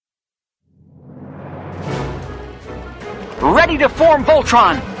Ready to form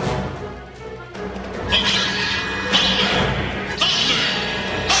Voltron!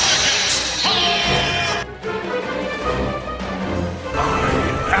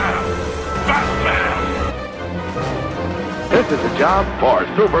 This is a job for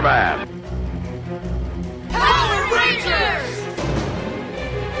Superman. Power Rangers!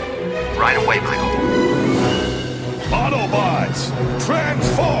 Right away, Michael. Autobots,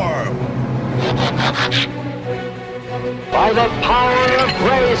 transform! By the power of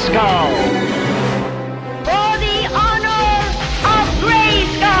Grayskull! For the honor of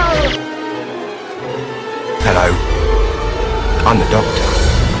Grayskull! Hello. I'm the Doctor.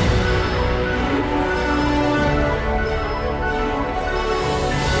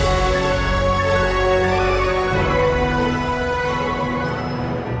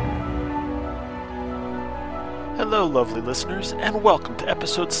 Hello, lovely listeners, and welcome to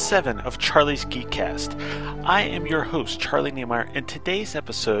episode 7 of Charlie's Geekcast. I am your host, Charlie Niemeyer, and today's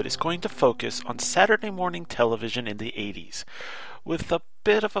episode is going to focus on Saturday morning television in the 80s, with a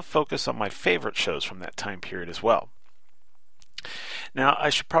bit of a focus on my favorite shows from that time period as well. Now, I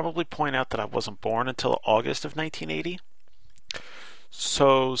should probably point out that I wasn't born until August of 1980,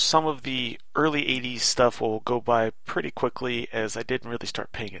 so some of the early 80s stuff will go by pretty quickly, as I didn't really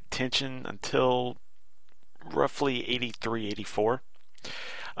start paying attention until roughly 83, 84.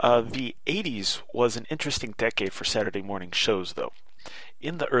 The 80s was an interesting decade for Saturday morning shows, though.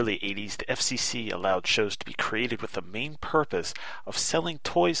 In the early 80s, the FCC allowed shows to be created with the main purpose of selling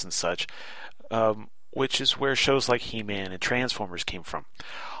toys and such, which is where shows like He-Man and Transformers came from.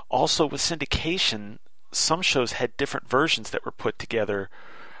 Also, with syndication, some shows had different versions that were put together,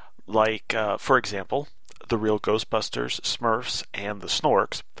 like, for example, The Real Ghostbusters, Smurfs, and the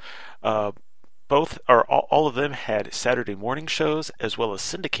Snorks. All of them had Saturday morning shows as well as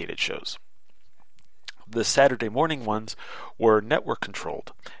syndicated shows. The Saturday morning ones were network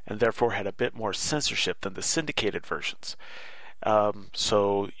controlled and therefore had a bit more censorship than the syndicated versions.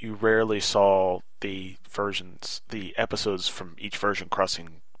 So you rarely saw the episodes from each version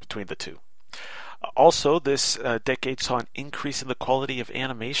crossing between the two. Also, this decade saw an increase in the quality of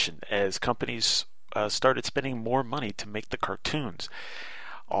animation as companies started spending more money to make the cartoons.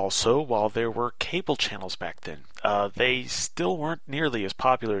 Also, while there were cable channels back then, they still weren't nearly as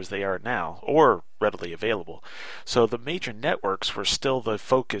popular as they are now, or readily available. So the major networks were still the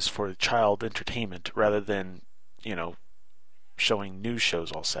focus for child entertainment rather than, showing news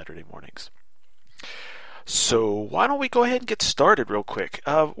shows all Saturday mornings. So why don't we go ahead and get started real quick.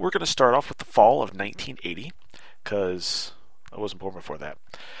 We're going to start off with the fall of 1980, because I wasn't born before that.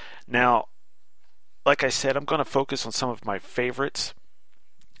 Now, like I said, I'm going to focus on some of my favorites.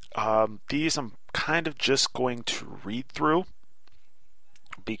 These I'm kind of just going to read through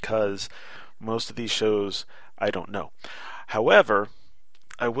because most of these shows I don't know. However,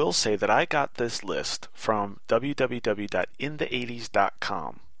 I will say that I got this list from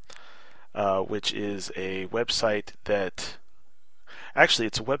www.intheeighties.com, which is a website that actually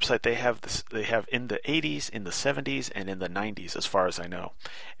it's a website they have in the 80s, in the 70s, and in the 90s as far as I know.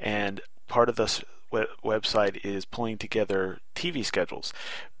 And part of this website is pulling together TV schedules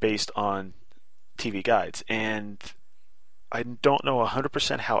based on TV guides, and I don't know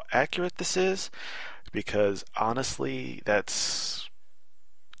 100% how accurate this is because honestly that's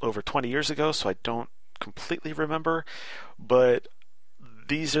over 20 years ago, so I don't completely remember, but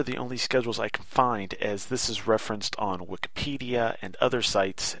these are the only schedules I can find, as this is referenced on Wikipedia and other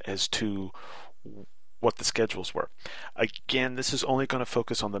sites as to what the schedules were. Again, this is only going to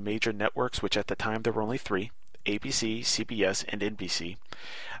focus on the major networks, which at the time there were only 3, ABC, CBS, and NBC.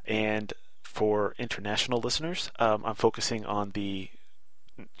 And for international listeners, I'm focusing on the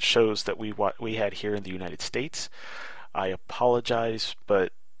shows that we had here in the United States. I apologize,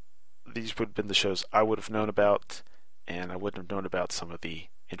 but these would have been the shows I would have known about, and I wouldn't have known about some of the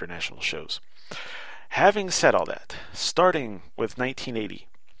international shows. Having said all that, starting with 1980,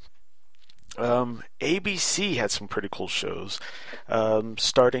 ABC had some pretty cool shows,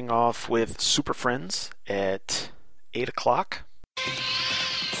 starting off with Super Friends at 8 o'clock.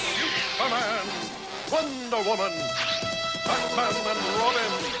 Superman, Wonder Woman, Batman and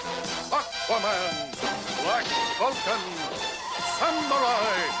Robin, Aquaman, Black Vulcan,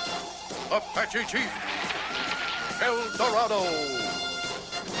 Samurai, Apache Chief, El Dorado.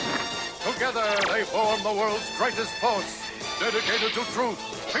 Together they form the world's greatest force, dedicated to truth,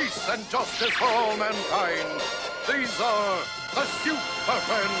 peace, and justice for all mankind. These are the Super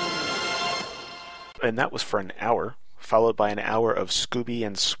Friends. And that was for an hour, followed by an hour of Scooby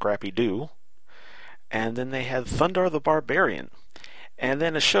and Scrappy-Doo. And then they had Thundar the Barbarian. And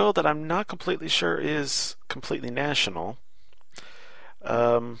then a show that I'm not completely sure is completely national,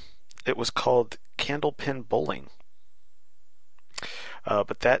 It was called Candlepin Bowling.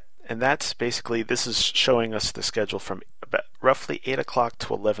 That's basically, this is showing us the schedule from about roughly 8 o'clock to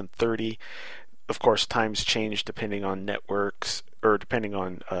 11:30. Of course, times change depending on networks, or depending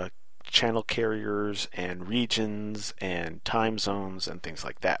on channel carriers and regions and time zones and things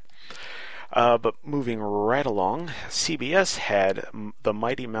like that. But moving right along, CBS had the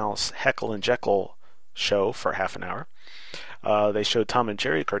Mighty Mouse Heckle and Jekyll show for half an hour. They showed Tom and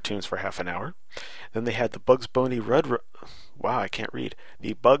Jerry cartoons for half an hour. Then they had the Bugs Bunny The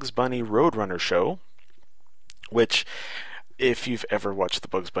Bugs Bunny Roadrunner show, which, if you've ever watched the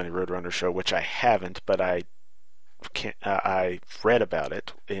Bugs Bunny Roadrunner show, which I haven't, but I read about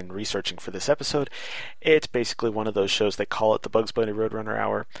it in researching for this episode. It's basically one of those shows. They call it the Bugs Bunny Roadrunner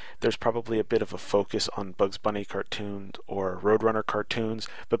Hour. There's probably a bit of a focus on Bugs Bunny cartoons or Roadrunner cartoons,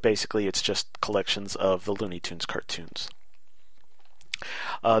 but basically it's just collections of the Looney Tunes cartoons.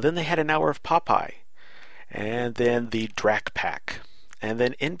 Then they had an hour of Popeye, and then the Drac Pack, and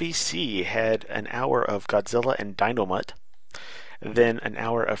then NBC had an hour of Godzilla and Dynomutt, then an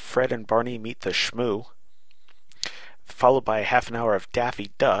hour of Fred and Barney Meet the Shmoo, followed by a half an hour of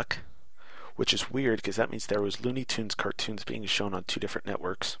Daffy Duck, which is weird because that means there was Looney Tunes cartoons being shown on 2 different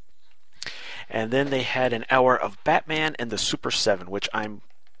networks. And then they had an hour of Batman and the Super 7, which I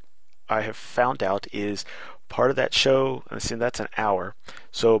have found out is part of that show. And see, that's an hour.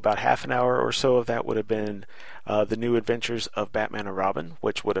 So about half an hour or so of that would have been the New Adventures of Batman and Robin,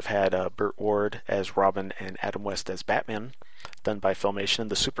 which would have had Burt Ward as Robin and Adam West as Batman, done by Filmation.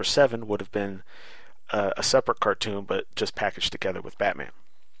 The Super 7 would have been a separate cartoon, but just packaged together with Batman.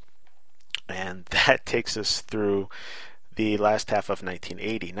 And that takes us through the last half of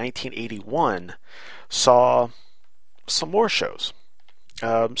 1980. 1981 saw some more shows.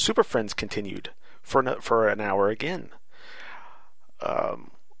 Super Friends continued for an hour again,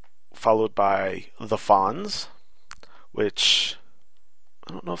 followed by The Fonz, which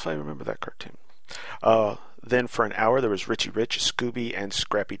I don't know if I remember that cartoon. Then for an hour there was Richie Rich, Scooby, and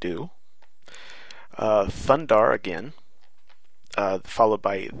Scrappy Doo. Thundar again, followed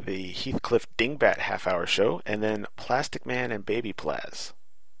by the Heathcliff Dingbat half-hour show, and then Plastic Man and Baby Plaz.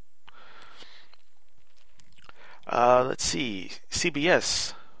 Let's see,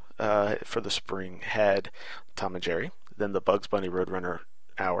 CBS for the spring had Tom and Jerry, then the Bugs Bunny Roadrunner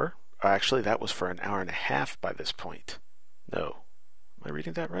hour. Actually, that was for an hour and a half by this point. No. Am I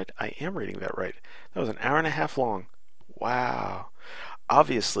reading that right? I am reading that right. That was an hour and a half long. Wow.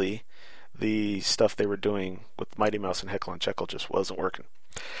 Obviously, the stuff they were doing with Mighty Mouse and Heckle and Jekyll just wasn't working.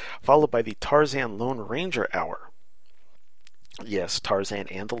 Followed by the Tarzan Lone Ranger hour. Yes, Tarzan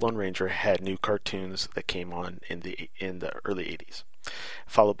and the Lone Ranger had new cartoons that came on in the early 80s.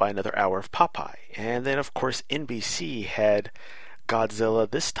 Followed by another hour of Popeye. And then, of course, NBC had Godzilla,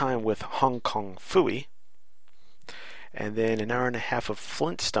 this time with Hong Kong Phooey. And then an hour and a half of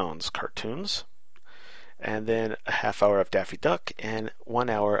Flintstones cartoons. And then a half hour of Daffy Duck, and 1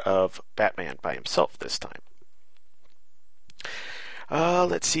 hour of Batman by himself this time.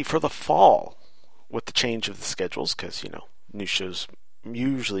 Let's see, for the fall, with the change of the schedules, because, new shows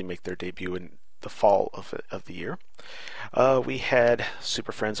usually make their debut in the fall of the year, we had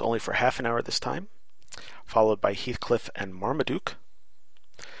Super Friends only for half an hour this time, followed by Heathcliff and Marmaduke,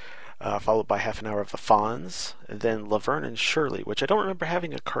 followed by half an hour of the Fonz, and then Laverne and Shirley, which I don't remember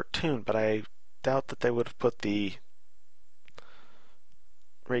having a cartoon, but I doubt that they would have put the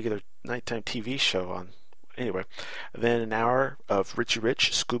regular nighttime TV show on. Anyway, then an hour of Richie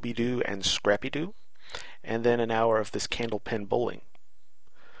Rich, Scooby-Doo, and Scrappy-Doo, and then an hour of this Candlepin Bowling.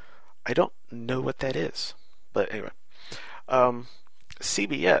 I don't know what that is, but anyway.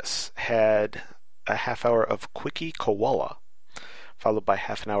 CBS had a half hour of Quickie Koala, followed by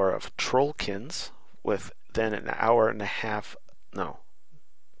half an hour of Trollkins, with then an hour and a half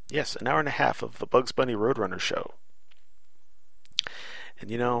of the Bugs Bunny Roadrunner show.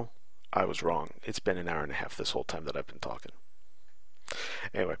 And I was wrong. It's been an hour and a half this whole time that I've been talking.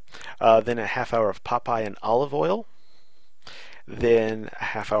 Anyway, then a half hour of Popeye and Olive Oil, then a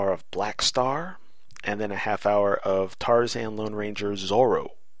half hour of Black Star, and then a half hour of Tarzan Lone Ranger Zorro.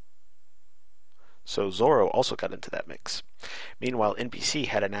 So Zorro also got into that mix. Meanwhile, NBC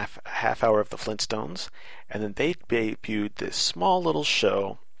had a half hour of the Flintstones, and then they debuted this small little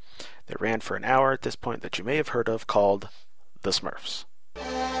show that ran for an hour at this point that you may have heard of, called The Smurfs.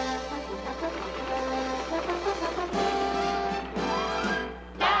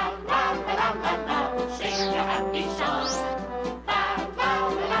 Sing a happy song.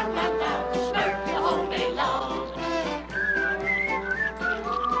 Smurf the whole day long.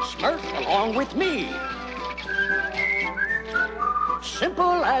 Smurf along with me.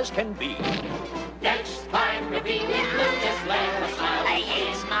 simple as can be. Next time you're feeling blue, just let us smile. I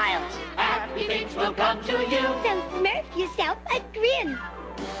hate smiles. Happy things will come to you. So smirk yourself a grin.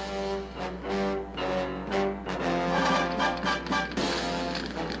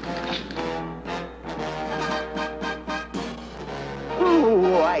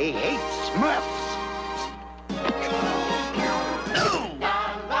 Ooh, I hate Smurfs. La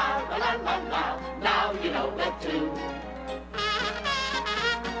la la la la la. Now you know it too.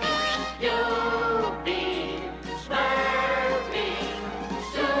 You'll be smurfing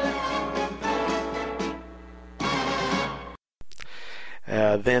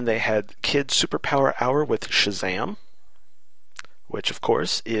soon. Then they had Kids Superpower Hour with Shazam, which of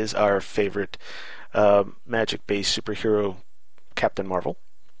course is our favorite magic-based superhero, Captain Marvel.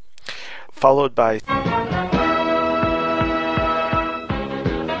 Followed by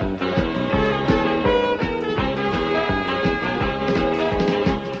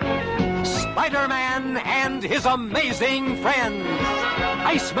Spider-Man and his amazing friends,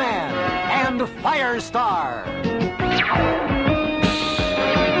 Iceman and Firestar.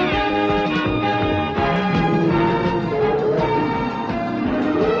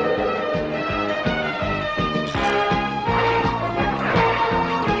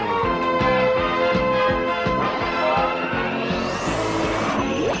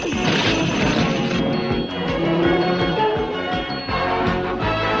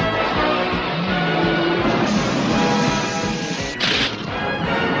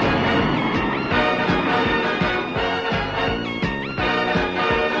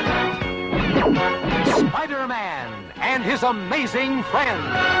 Spider-Man and his amazing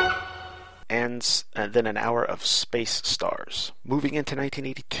friends. and then an hour of Space Stars. Moving into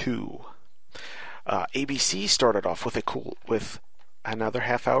 1982, ABC started off with another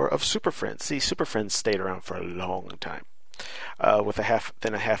half hour of Super Friends. See, Super Friends stayed around for a long time. With a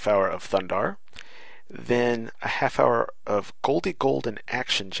half hour of Thundar, then a half hour of Goldie Gold and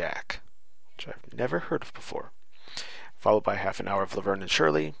Action Jack, which I've never heard of before, followed by half an hour of Laverne and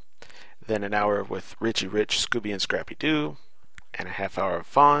Shirley, then an hour with Richie Rich, Scooby and Scrappy Doo, and a half hour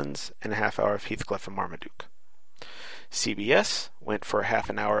of Fonz, and a half hour of Heathcliff and Marmaduke. CBS went for a half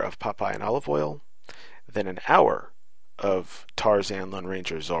an hour of Popeye and Olive Oyl, then an hour of Tarzan, Lone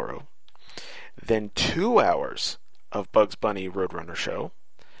Ranger, Zorro, then 2 hours of Bugs Bunny Roadrunner Show,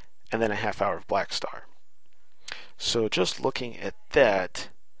 and then a half hour of Black Star. So just looking at that,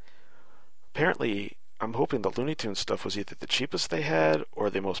 apparently I'm hoping the Looney Tunes stuff was either the cheapest they had or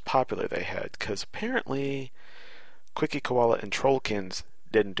the most popular they had, because apparently Quickie Koala and Trollkins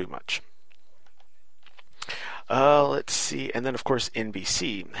didn't do much. Let's see, and then of course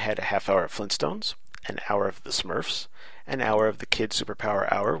NBC had a half hour of Flintstones, an hour of the Smurfs, an hour of the Kid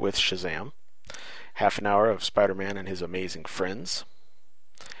Superpower Hour with Shazam, half an hour of Spider-Man and his amazing friends,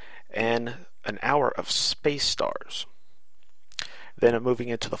 and an hour of Space Stars. Then moving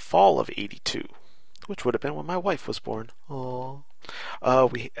into the fall of 82, which would have been when my wife was born. Aww.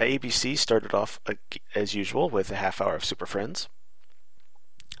 ABC started off as usual with a half hour of Super Friends,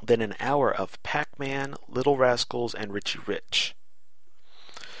 then an hour of Pac-Man, Little Rascals, and Richie Rich,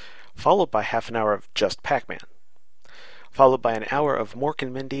 followed by half an hour of Just Pac-Man, followed by an hour of Mork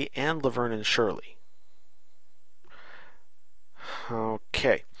and Mindy and Laverne and Shirley.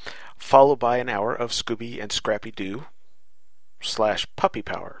 Okay, followed by an hour of Scooby and Scrappy Doo / Puppy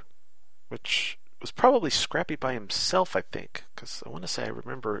Power, which was probably Scrappy by himself, I think, because I want to say I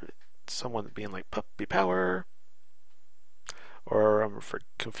remember someone being like Puppy Power, or I'm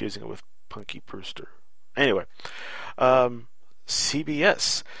confusing it with Punky Brewster. Anyway,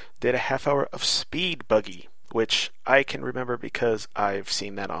 CBS did a half hour of Speed Buggy, which I can remember because I've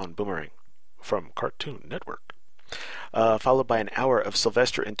seen that on Boomerang from Cartoon Network, followed by an hour of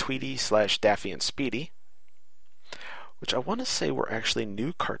Sylvester and Tweety / Daffy and Speedy, which I want to say were actually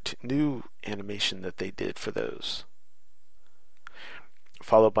new animation that they did for those.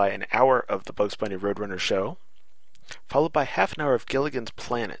 Followed by an hour of the Bugs Bunny Roadrunner Show, followed by half an hour of Gilligan's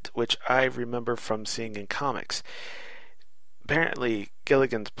Planet, which I remember from seeing in comics. Apparently,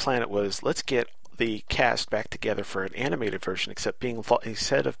 Gilligan's Planet was, let's get the cast back together for an animated version, except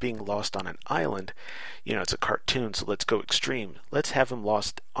instead of being lost on an island, it's a cartoon, so let's go extreme. Let's have them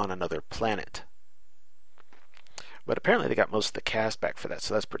lost on another planet. But apparently they got most of the cast back for that,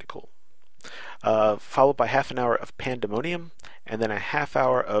 so that's pretty cool. Followed by half an hour of Pandemonium, and then a half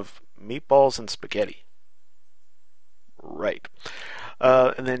hour of Meatballs and Spaghetti. Right.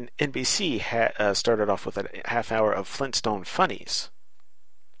 And then NBC started off with a half hour of Flintstone Funnies,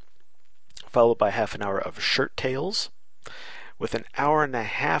 followed by half an hour of Shirt Tales, with an hour and a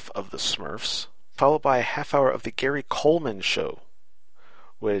half of the Smurfs, followed by a half hour of the Gary Coleman Show,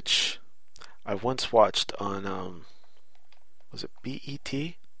 which I once watched on, was it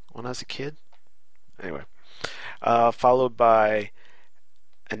BET when I was a kid? Anyway, followed by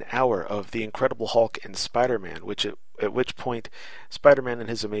an hour of The Incredible Hulk and Spider-Man, at which point Spider-Man and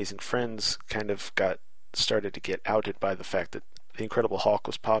his amazing friends kind of started to get outed by the fact that The Incredible Hulk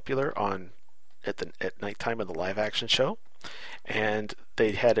was popular at nighttime in the live action show, and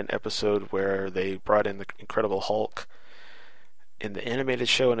they had an episode where they brought in the Incredible Hulk in the animated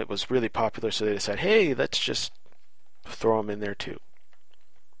show, and it was really popular, so they decided, hey, let's just throw him in there too.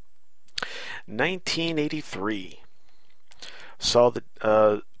 1983 saw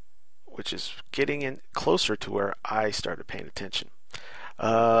which is getting in closer to where I started paying attention.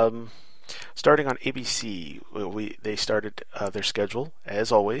 Starting on ABC, they started their schedule,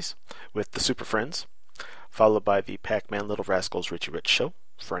 as always, with the Super Friends, followed by the Pac-Man Little Rascals Richie Rich show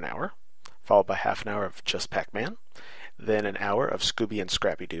for an hour, followed by half an hour of Just Pac-Man, then an hour of Scooby and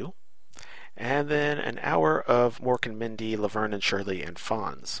Scrappy-Doo, and then an hour of Mork and Mindy, Laverne and Shirley, and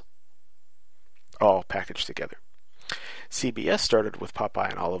Fonz, all packaged together. CBS started with Popeye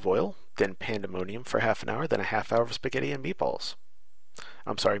and Olive Oyl, then Pandemonium for half an hour, then a half hour of Spaghetti and Meatballs.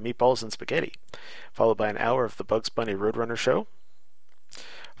 Meatballs and Spaghetti, followed by an hour of the Bugs Bunny Roadrunner show,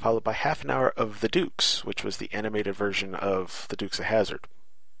 followed by half an hour of The Dukes, which was the animated version of The Dukes of Hazzard,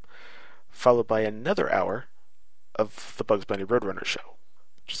 followed by another hour of the Bugs Bunny Roadrunner show,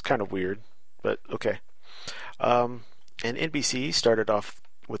 which is kind of weird, but okay. And NBC started off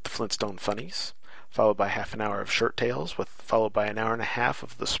with the Flintstone Funnies, followed by half an hour of Shirt Tales, followed by an hour and a half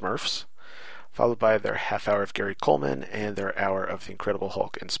of the Smurfs, followed by their half hour of Gary Coleman and their hour of The Incredible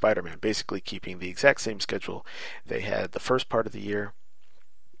Hulk and Spider-Man, basically keeping the exact same schedule they had the first part of the year,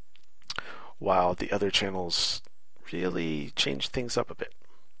 while the other channels really changed things up a bit.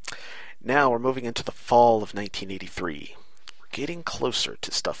 Now we're moving into the fall of 1983. We're getting closer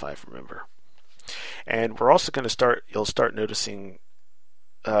to stuff I remember. And we're also going to you'll start noticing,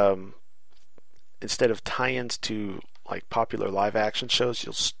 instead of tie-ins to like popular live action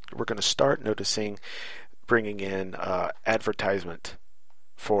shows, we're going to start noticing bringing in advertisement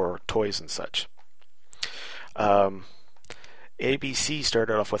for toys and such. ABC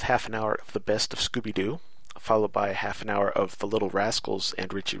started off with half an hour of the best of Scooby-Doo, followed by half an hour of the Little Rascals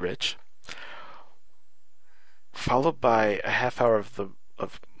and Richie Rich, followed by a half hour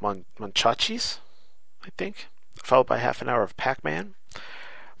of Munchachis, I think, followed by half an hour of Pac-Man,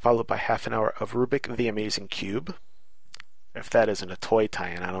 followed by half an hour of Rubik the Amazing Cube. If that isn't a toy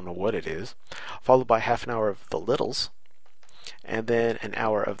tie-in, I don't know what it is. Followed by half an hour of The Littles, and then an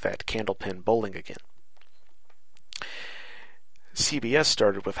hour of that Candlepin Bowling again. CBS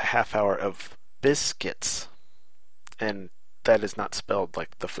started with a half hour of Biscuits, and that is not spelled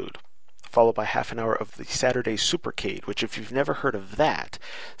like the food. Followed by half an hour of the Saturday Supercade, which, if you've never heard of that,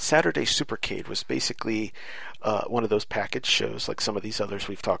 Saturday Supercade was basically one of those package shows like some of these others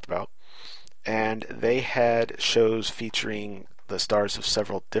we've talked about. And they had shows featuring the stars of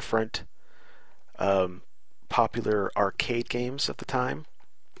several different popular arcade games at the time.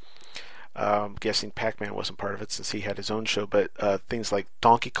 I'm guessing Pac-Man wasn't part of it since he had his own show, but things like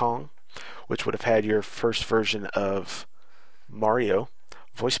Donkey Kong, which would have had your first version of Mario,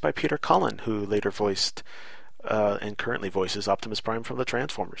 voiced by Peter Cullen, who later voiced and currently voices Optimus Prime from the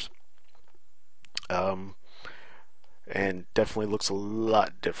Transformers. And definitely looks a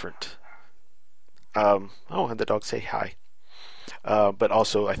lot different. And the dogs say hi. But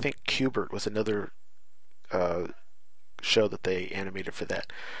also, I think Q*bert was another show that they animated for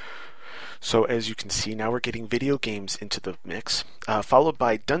that. So as you can see, now we're getting video games into the mix, followed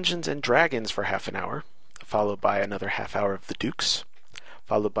by Dungeons and Dragons for half an hour, followed by another half hour of The Dukes,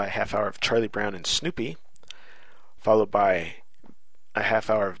 followed by a half hour of Charlie Brown and Snoopy, followed by a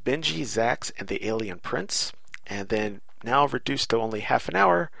half hour of Benji, Zax, and the Alien Prince, and then now reduced to only half an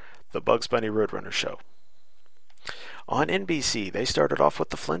hour, the Bugs Bunny Roadrunner show. On NBC, they started off with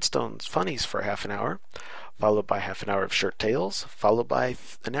the Flintstones Funnies for half an hour, followed by half an hour of Shirt Tales, followed by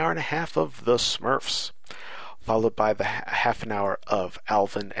an hour and a half of the Smurfs, followed by the half an hour of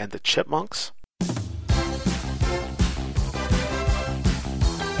Alvin and the Chipmunks,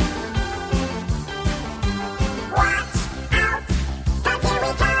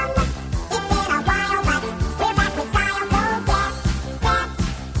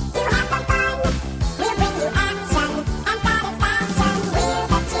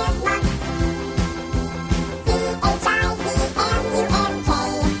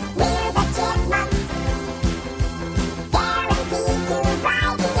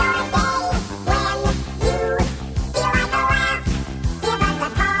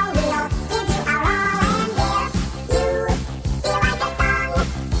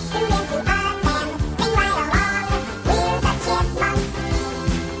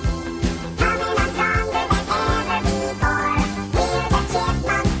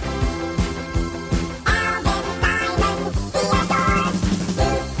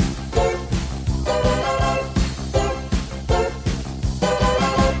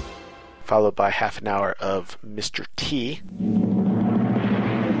 followed by half an hour of Mr. T.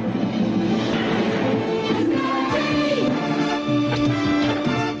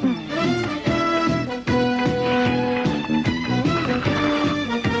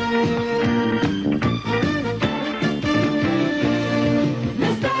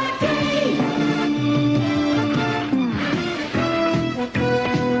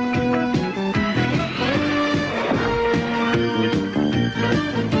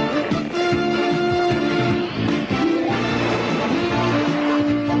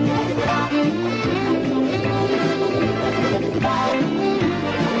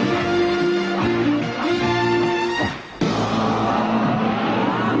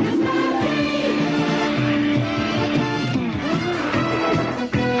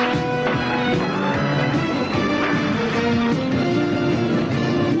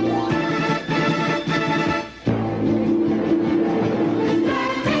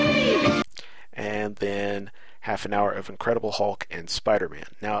 And then half an hour of Incredible Hulk and Spider-Man.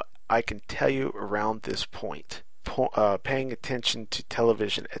 Now, I can tell you around this point, paying attention to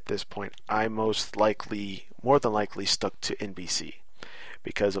television at this point, I more than likely stuck to NBC.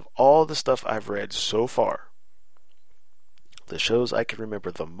 Because of all the stuff I've read so far, the shows I can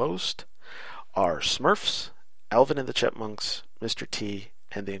remember the most are Smurfs, Alvin and the Chipmunks, Mr. T,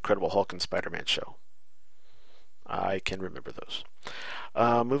 and the Incredible Hulk and Spider-Man show. I can remember those.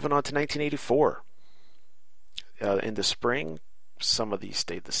 Moving on to 1984. In the spring, some of these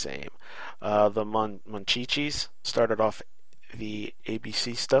stayed the same. The Monchichis started off the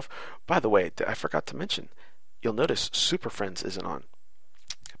ABC stuff. By the way, I forgot to mention, you'll notice Super Friends isn't on.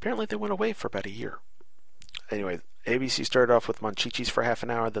 Apparently they went away for about a year. Anyway, ABC started off with Monchichis for half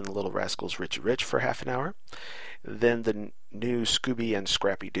an hour, then the Little Rascals Richie Rich for half an hour, then the new Scooby and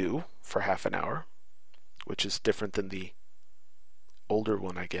Scrappy-Doo for half an hour, which is different than the older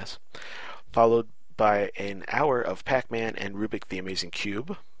one, I guess, followed by an hour of Pac-Man and Rubik the Amazing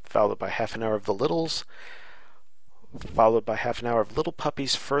Cube, followed by half an hour of The Littles, followed by half an hour of Little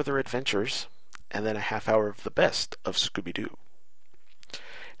Puppy's Further Adventures, and then a half hour of the best of Scooby-Doo.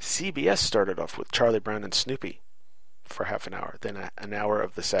 CBS started off with Charlie Brown and Snoopy for half an hour, then an hour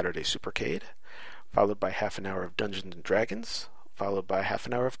of the Saturday Supercade, followed by half an hour of Dungeons and Dragons, followed by half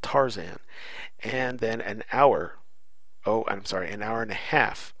an hour of Tarzan, and then an hour and a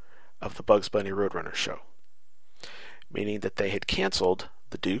half of the Bugs Bunny Roadrunner show, meaning that they had canceled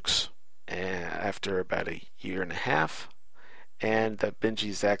the Dukes after about a year and a half, and the Benji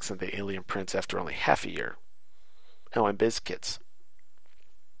Zax and the Alien Prince after only half a year. Oh, and Biz Kids.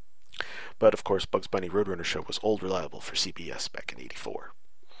 But of course, Bugs Bunny Roadrunner show was old reliable for CBS back in '84.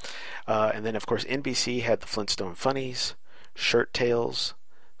 And then of course NBC had the Flintstone Funnies, Shirt Tales,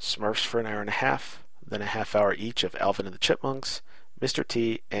 Smurfs for an hour and a half, then a half hour each of Alvin and the Chipmunks, Mr.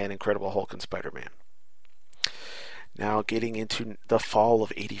 T, and Incredible Hulk and Spider-Man. Now getting into the fall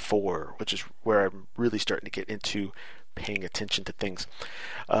of '84, which is where I'm really starting to get into paying attention to things.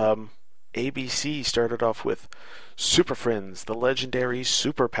 ABC started off with Super Friends, the legendary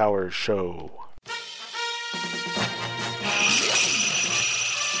Superpowers show.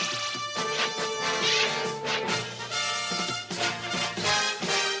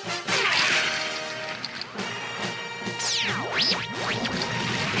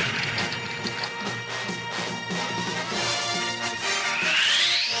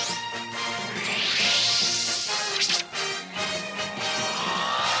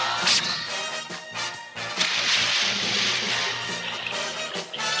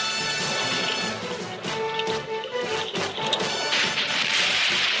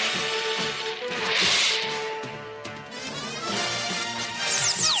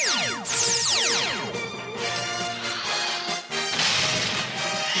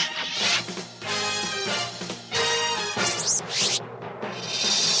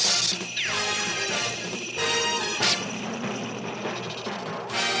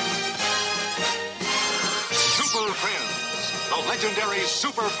 Legendary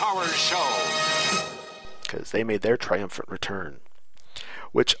Superpowers show, because they made their triumphant return,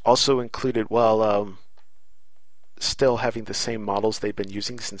 which also included, still having the same models they've been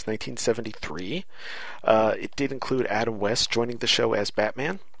using since 1973. It did include Adam West joining the show as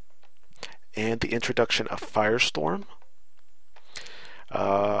Batman, and the introduction of Firestorm,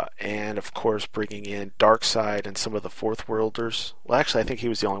 and of course bringing in Darkseid and some of the Fourth Worlders. Well, actually, I think he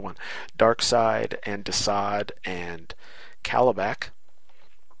was the only one. Darkseid and Desaad and Calabac,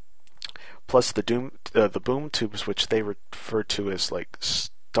 plus the boom tubes, which they referred to as like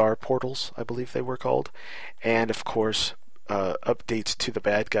star portals, I believe they were called, and of course updates to the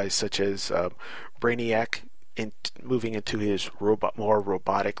bad guys such as Brainiac moving into his more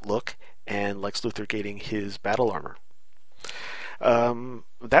robotic look, and Lex Luthor getting his battle armor.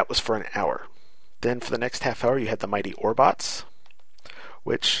 That was for an hour. Then for the next half hour, you had the Mighty Orbots,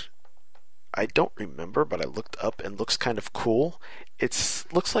 which I don't remember, but I looked up and looks kind of cool. It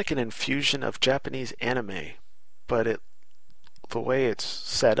looks like an infusion of Japanese anime, but the way it's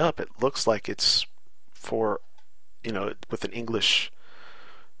set up, it looks like it's for, with an English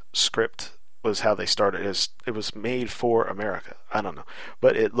script was how they started. It was made for America. I don't know,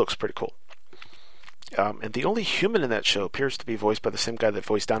 but it looks pretty cool. And the only human in that show appears to be voiced by the same guy that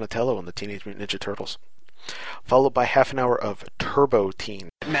voiced Donatello in the Teenage Mutant Ninja Turtles. Followed by half an hour of Turbo Teen.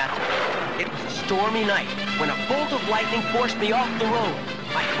 It was a stormy night when a bolt of lightning forced me off the road.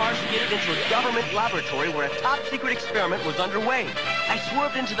 My car skidded into a government laboratory where a top-secret experiment was underway. I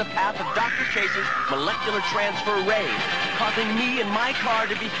swerved into the path of Dr. Chase's molecular transfer ray, causing me and my car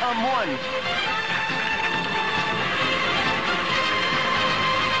to become one.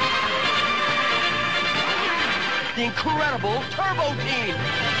 The incredible Turbo Teen!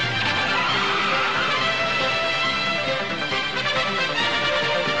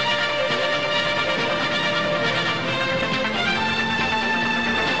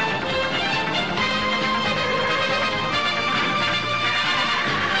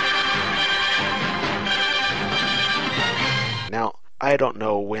 Now, I don't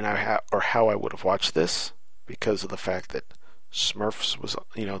know when or how I would have watched this because of the fact that Smurfs was,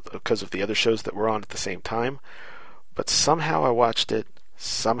 because of the other shows that were on at the same time. But somehow I watched it.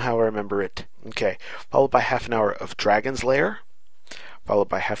 Somehow I remember it. Okay. Followed by half an hour of Dragon's Lair. Followed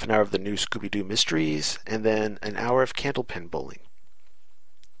by half an hour of the new Scooby-Doo Mysteries. And then an hour of Candlepin Bowling.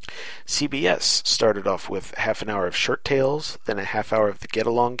 CBS started off with half an hour of Shirt Tales. Then a half hour of the Get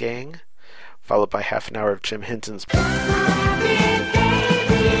Along Gang. Followed by half an hour of Jim Henson's...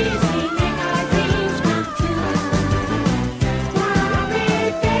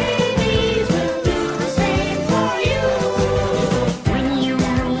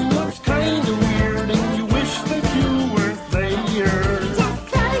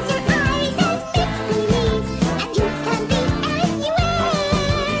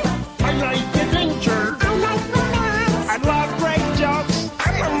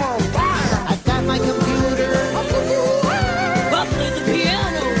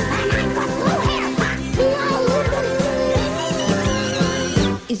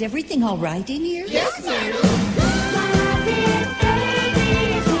 Is everything all right in here? Yes, ma'am.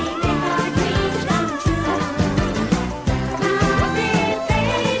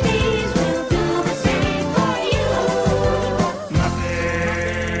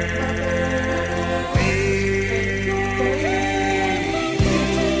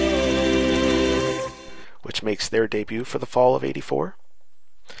 Which makes their debut for the fall of '84.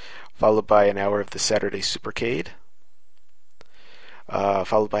 Followed by an hour of the Saturday Supercade.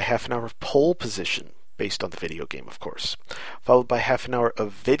 Followed by half an hour of Pole Position, based on the video game, of course. Followed by half an hour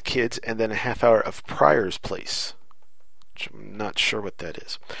of VidKids, and then a half hour of Pryor's Place, which I'm not sure what that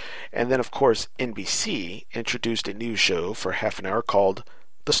is. And then, of course, NBC introduced a new show for half an hour called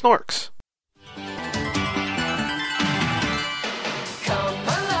The Snorks. Come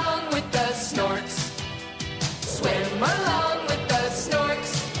along with the Snorks. Swim along with the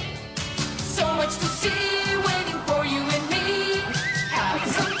Snorks. So much to see waiting for you and me. Have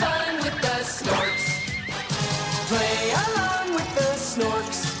some fun with the Snorks. Play along with the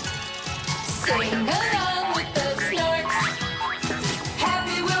Snorks. Sing along with the Snorks.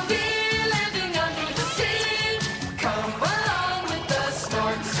 Happy we'll be living under the sea. Come along with the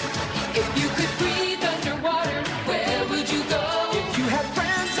Snorks. If you could breathe underwater, where would you go? If you had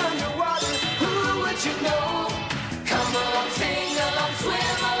friends underwater, who would you know? Come along, sing along,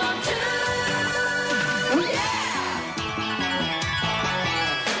 swim along too. Yeah!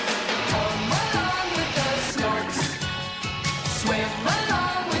 Come along with the Snorks. Swim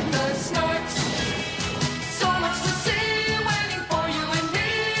along with the Snorks. So much to see waiting for you and me.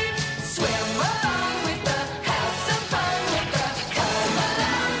 Swim along with the, have some fun with the, come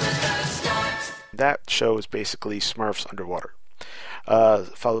along with the Snorks. That show is basically Smurfs underwater.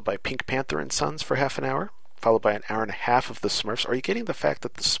 Followed by Pink Panther and Sons for half an hour. Followed by an hour and a half of the Smurfs. Are you getting the fact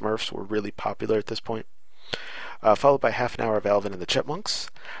that the Smurfs were really popular at this point? Followed by half an hour of Alvin and the Chipmunks.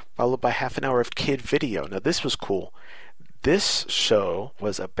 Followed by half an hour of Kid Video. Now this was cool. This show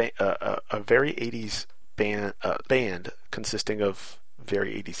was a very 80s band consisting of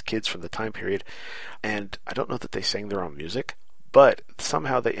very 80s kids from the time period. And I don't know that they sang their own music, but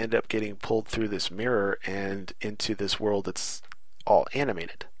somehow they end up getting pulled through this mirror and into this world that's all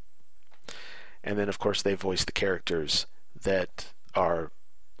animated. And then, of course, they voice the characters that are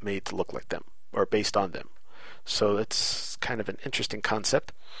made to look like them, or based on them. So that's kind of an interesting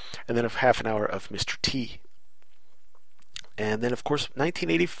concept. And then a half an hour of Mr. T. And then, of course,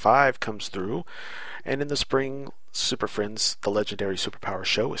 1985 comes through, and in the spring, Super Friends, the legendary Superpower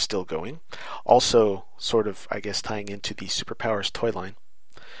show, is still going. Also, sort of, I guess, tying into the Superpowers toy line.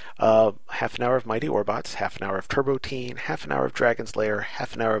 Half an hour of Mighty Orbots, half an hour of Turbo Teen, half an hour of Dragon's Lair,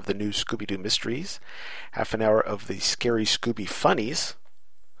 half an hour of the new Scooby-Doo Mysteries, half an hour of the Scary Scooby Funnies.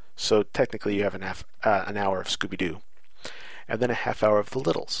 So technically, you have an hour of Scooby-Doo, and then a half hour of the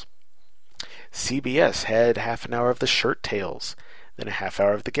Littles. CBS had half an hour of the Shirt Tales, then a half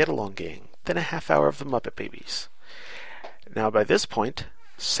hour of the Get Along Gang, then a half hour of the Muppet Babies. Now, by this point,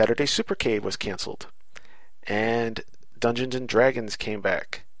 Saturday Supercade was canceled, and Dungeons and Dragons came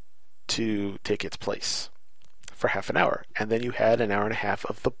back to take its place for half an hour. And then you had an hour and a half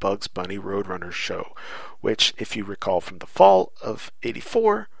of the Bugs Bunny Roadrunners show, which, if you recall from the fall of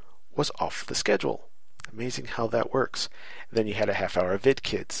 '84, was off the schedule. Amazing how that works. And then you had a half hour of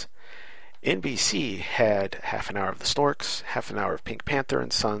VidKids. NBC had half an hour of the Snorks, half an hour of Pink Panther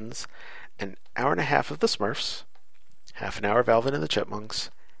and Sons, an hour and a half of the Smurfs, half an hour of Alvin and the Chipmunks,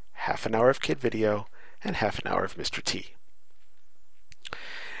 half an hour of Kid Video, and half an hour of Mr. T.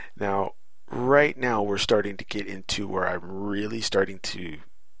 Now, right now we're starting to get into where I'm really starting to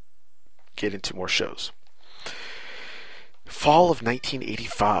get into more shows. Fall of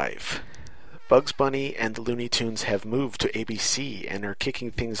 1985. Bugs Bunny and the Looney Tunes have moved to ABC and are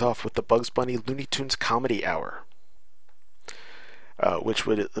kicking things off with the Bugs Bunny Looney Tunes Comedy Hour, which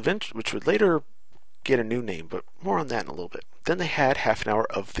would later get a new name, but more on that in a little bit. Then they had half an hour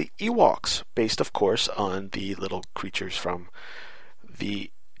of the Ewoks, based, of course, on the little creatures from the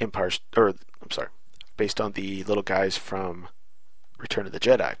based on the little guys from Return of the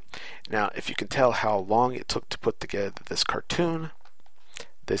Jedi. Now, if you can tell how long it took to put together this cartoon,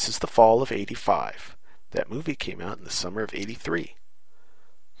 this is the fall of '85. That movie came out in the summer of '83.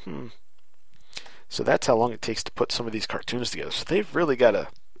 So that's how long it takes to put some of these cartoons together. So they've really got to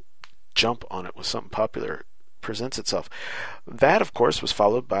jump on it when something popular presents itself. That, of course, was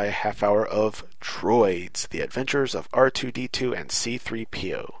followed by a half hour of Droids, The Adventures of R2-D2 and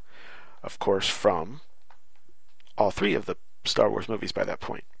C-3PO. Of course, from all three of the Star Wars movies by that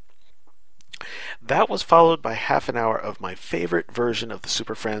point. That was followed by half an hour of my favorite version of the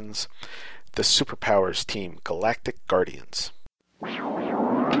Super Friends, the Superpowers team, Galactic Guardians.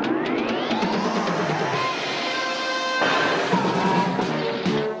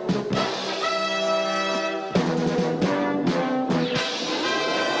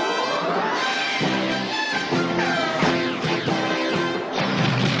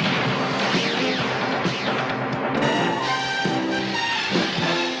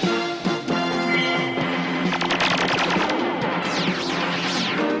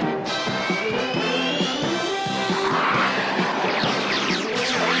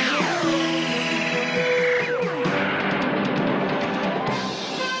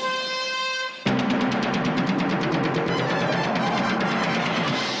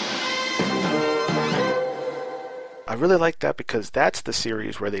 I really like that because that's the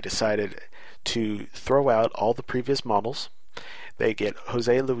series where they decided to throw out all the previous models. They get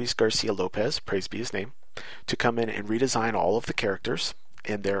Jose Luis Garcia Lopez, praise be his name, to come in and redesign all of the characters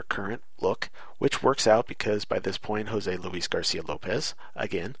in their current look, which works out because by this point Jose Luis Garcia Lopez,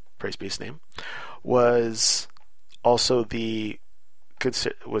 again, praise be his name, was also the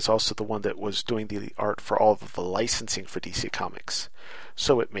one that was doing the art for all of the licensing for DC Comics.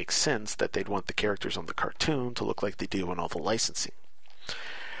 So it makes sense that they'd want the characters on the cartoon to look like they do on all the licensing.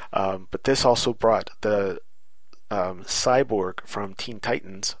 But this also brought the Cyborg from Teen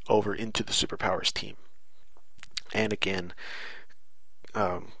Titans over into the Superpowers team. And again,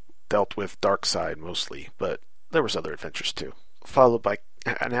 dealt with Darkseid mostly, but there was other adventures too. Followed by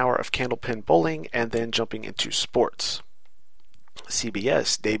an hour of Candlepin Bowling and then jumping into sports.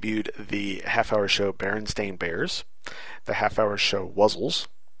 CBS debuted the half-hour show Berenstain Bears, the half-hour show Wuzzles,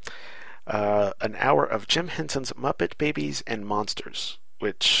 an hour of Jim Henson's Muppet Babies and Monsters,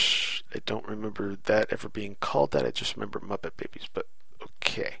 which I don't remember that ever being called that. I just remember Muppet Babies, but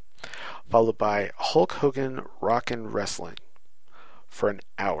okay. Followed by Hulk Hogan Rockin' Wrestling for an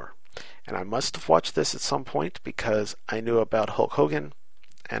hour. And I must have watched this at some point because I knew about Hulk Hogan,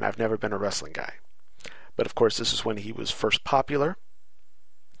 and I've never been a wrestling guy. But of course, this is when he was first popular,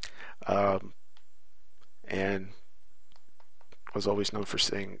 and was always known for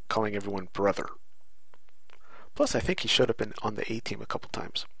calling everyone brother. Plus, I think he showed up on the A-Team a couple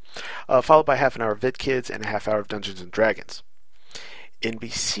times. Followed by half an hour of VidKids and a half hour of Dungeons and Dragons.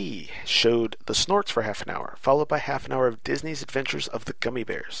 NBC showed the Snorks for half an hour, followed by half an hour of Disney's Adventures of the Gummy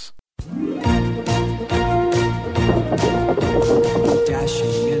Bears.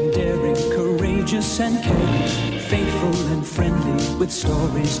 Dashing and daring, courageous and caring, faithful and friendly, with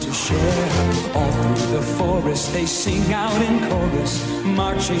stories to share. All through the forest they sing out in chorus,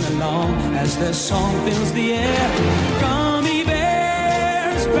 marching along as their song fills the air. Gummy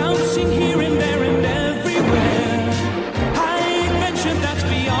bears bouncing here and there and everywhere. High adventure that's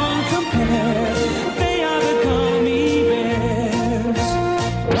beyond compare. They are the gummy bears.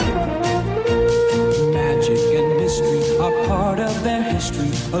 Magic and mystery are part of their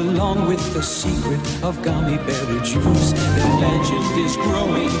history, along with the secret of gummy berry juice. The legend is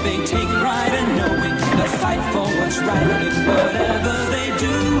growing, they take pride in knowing the fight for what's right in whatever they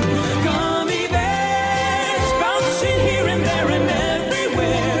do. Gummy bears bouncing here and there and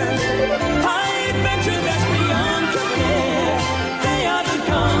everywhere. High adventure that's beyond compare. They are the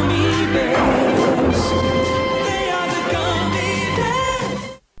gummy bears. They are the gummy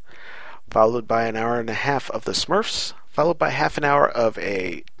bears. Followed by an hour and a half of the Smurfs, followed by half an hour of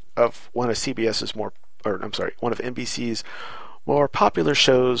one of NBC's more popular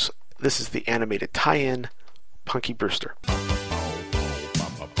shows. This is the animated tie-in, Punky Brewster.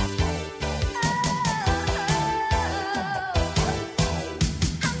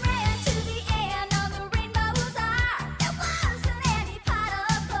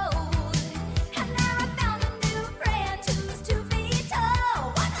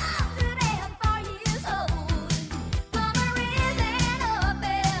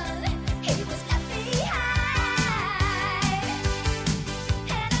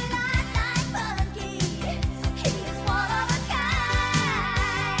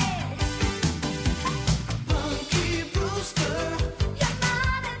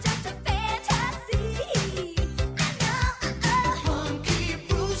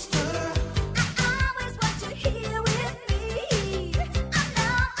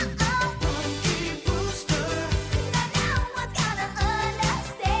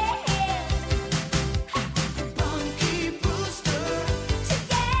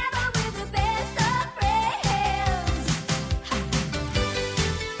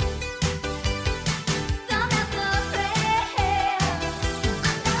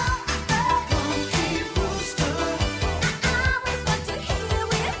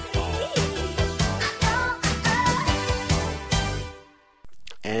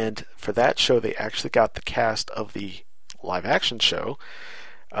 And for that show, they actually got the cast of the live-action show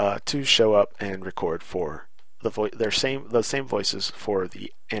to show up and record for the same voices for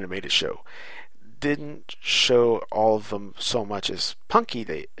the animated show. Didn't show all of them so much as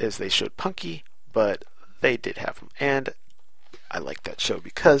they showed Punky, but they did have them. And I liked that show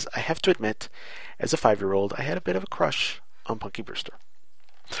because I have to admit, as a 5-year-old, I had a bit of a crush on Punky Brewster.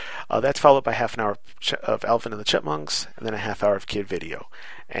 That's followed by half an hour of Alvin and the Chipmunks, and then a half hour of Kid Video.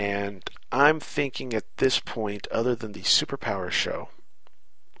 And I'm thinking at this point, other than the Superpowers show,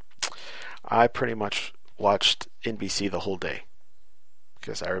 I pretty much watched NBC the whole day.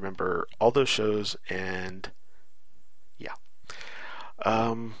 Because I remember all those shows, and yeah.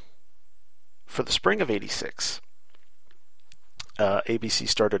 For the spring of '86, ABC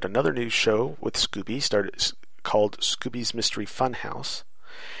started another new show with Scooby, called Scooby's Mystery Funhouse.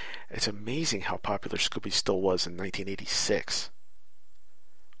 It's amazing how popular Scooby still was in 1986.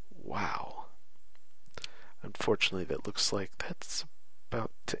 Wow. Unfortunately, that looks like that's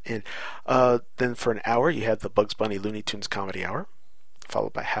about to end. Then for an hour, you had the Bugs Bunny Looney Tunes Comedy Hour,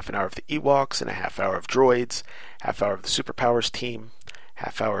 followed by half an hour of the Ewoks and a half hour of Droids, half hour of the Superpowers team,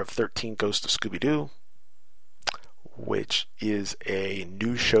 half hour of 13 Ghosts of Scooby-Doo, which is a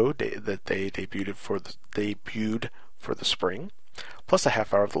new show that they debuted for the spring, plus a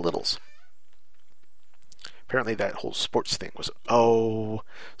half hour of the Littles. Apparently that whole sports thing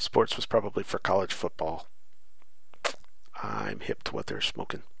sports was probably for college football. I'm hip to what they're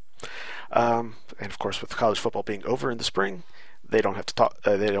smoking. And of course, with college football being over in the spring, they don't have to talk.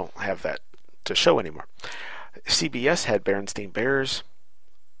 They don't have that to show anymore. CBS had Berenstain Bears,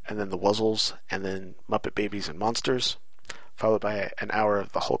 and then the Wuzzles, and then Muppet Babies and Monsters, followed by an hour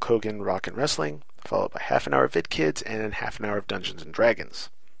of the Hulk Hogan Rock and Wrestling, followed by half an hour of Vid Kids, and then half an hour of Dungeons and Dragons.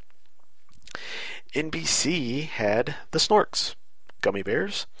 NBC had the Snorks, Gummy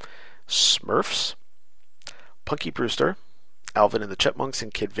Bears, Smurfs, Punky Brewster, Alvin and the Chipmunks,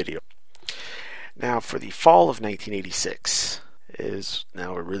 and Kid Video. Now for the fall of 1986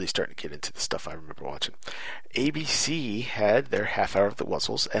 now we're really starting to get into the stuff I remember watching. ABC had their half hour of the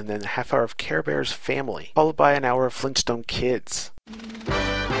Wuzzles, and then a half hour of Care Bears Family, followed by an hour of Flintstone Kids.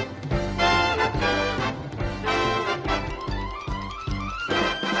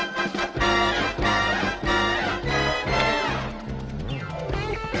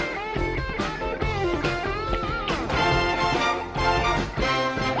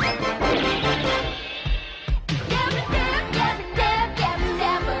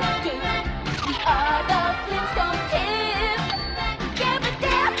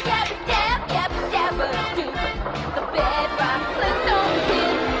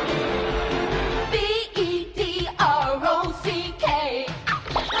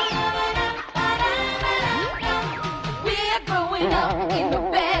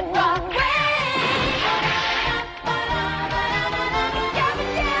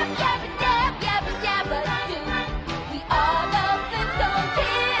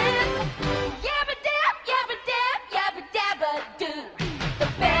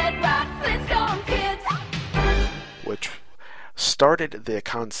 started the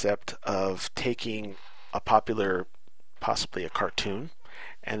concept of taking a popular, possibly a cartoon,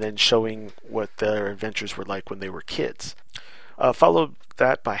 and then showing what their adventures were like when they were kids. Followed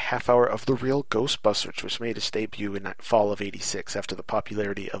that by a half hour of The Real Ghostbusters, which made its debut in fall of '86 after the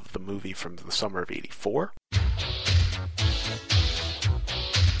popularity of the movie from the summer of '84.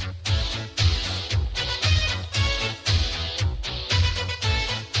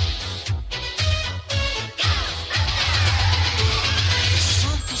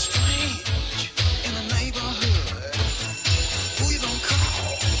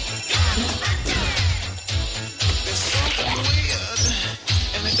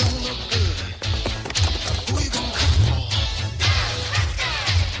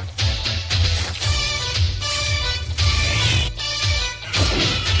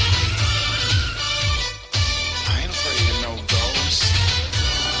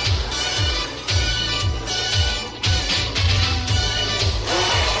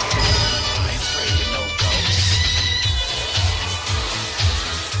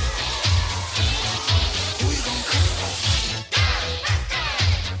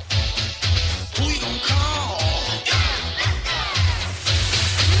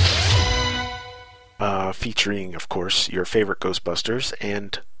 Featuring, of course, your favorite Ghostbusters,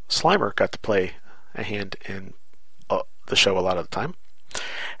 and Slimer got to play a hand in the show a lot of the time.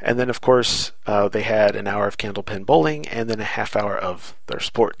 And then, of course, they had an hour of Candlepin Bowling, and then a half hour of their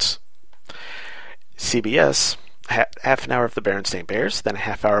sports. CBS had half an hour of the Berenstain Bears, then a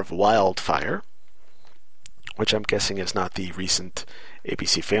half hour of Wildfire, which I'm guessing is not the recent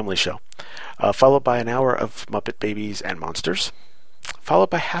ABC Family show, followed by an hour of Muppet Babies and Monsters, followed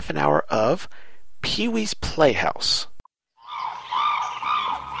by half an hour of Pee-wee's Playhouse.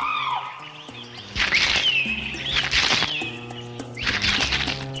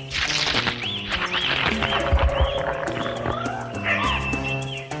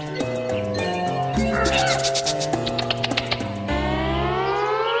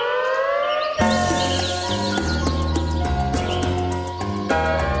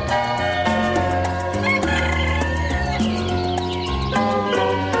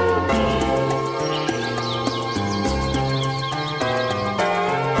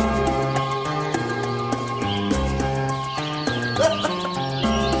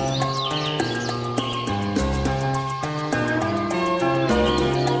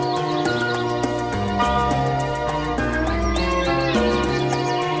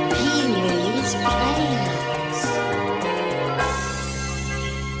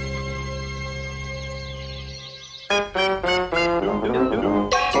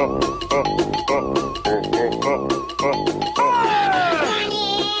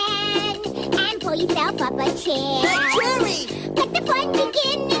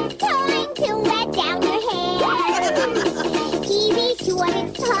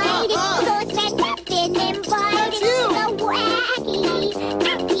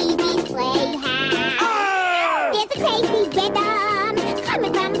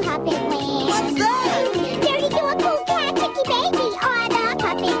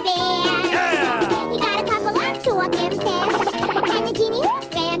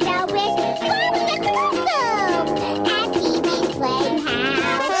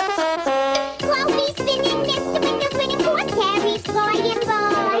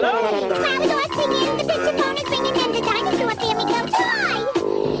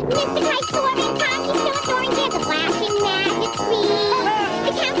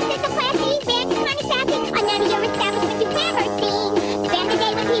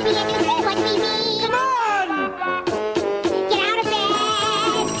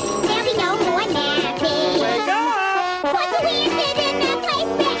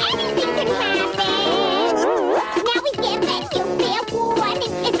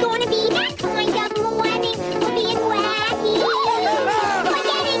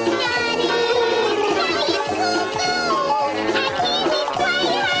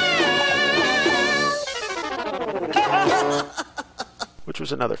 Which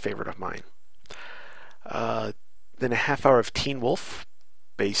was another favorite of mine. Then a half hour of Teen Wolf,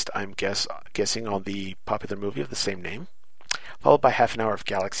 based, I'm guessing, on the popular movie of the same name, followed by half an hour of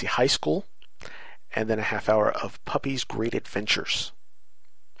Galaxy High School, and then a half hour of Puppy's Great Adventures.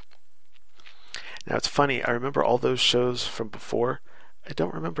 Now it's funny, I remember all those shows from before. I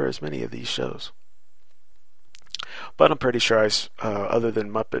don't remember as many of these shows. But I'm pretty sure other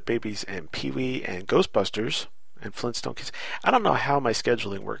than Muppet Babies and Pee-wee and Ghostbusters and Flintstone Kids, I don't know how my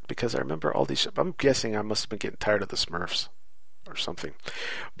scheduling worked because I remember all these. I'm guessing I must have been getting tired of the Smurfs or something.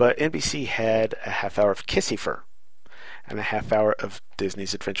 But NBC had a half hour of Kissy Fur and a half hour of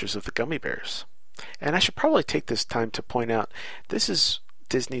Disney's Adventures of the Gummy Bears. And I should probably take this time to point out, this is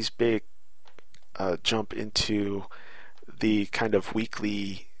Disney's big jump into the kind of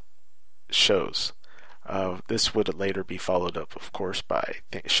weekly shows. This would later be followed up, of course, by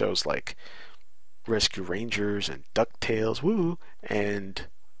shows like Rescue Rangers and DuckTales, and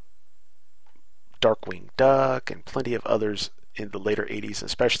Darkwing Duck, and plenty of others in the later 80s,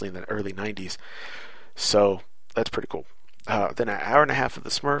 especially in the early 90s. So that's pretty cool. Then an hour and a half of the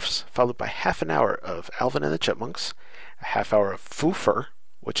Smurfs, followed by half an hour of Alvin and the Chipmunks, a half hour of Foofer,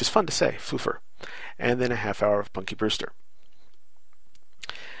 which is fun to say, Foofer, and then a half hour of Punky Brewster.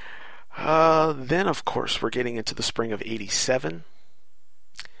 Then, of course, we're getting into the spring of 87,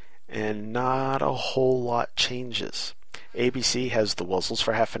 and not a whole lot changes. ABC has the Wuzzles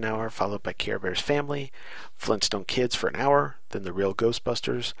for half an hour, followed by Care Bear's Family, Flintstone Kids for an hour, then the Real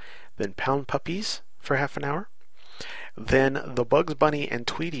Ghostbusters, then Pound Puppies for half an hour, then the Bugs Bunny and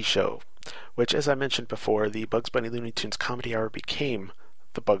Tweety Show, which, as I mentioned before, the Bugs Bunny Looney Tunes Comedy Hour became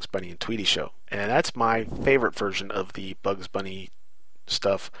the Bugs Bunny and Tweety Show. And that's my favorite version of the Bugs Bunny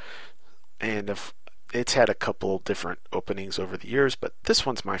stuff. And it's had a couple different openings over the years, but this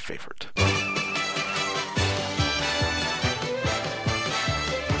one's my favorite.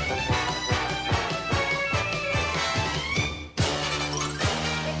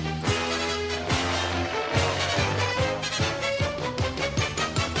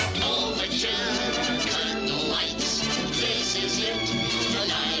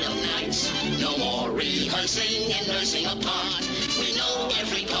 Rehearsing and nursing a part. We know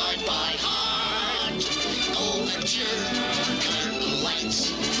every part by heart. Overture, curtain lights.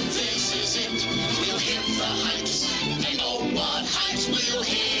 This is it. We'll hit the heights. And oh, what heights we'll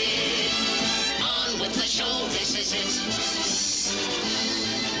hit. On with the show. This is it.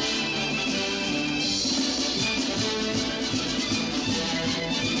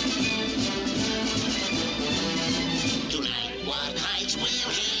 Tonight, what heights we'll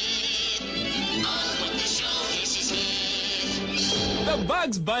hit. The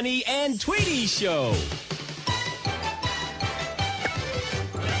Bugs Bunny and Tweety Show.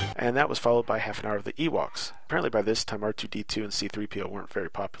 And that was followed by half an hour of the Ewoks. Apparently by this time R2-D2 and C-3PO weren't very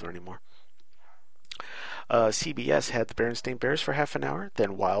popular anymore. CBS had the Berenstain Bears for half an hour,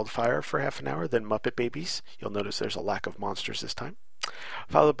 then Wildfire for half an hour, then Muppet Babies. You'll notice there's a lack of monsters this time.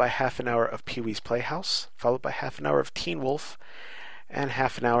 Followed by half an hour of Pee-wee's Playhouse, followed by half an hour of Teen Wolf, and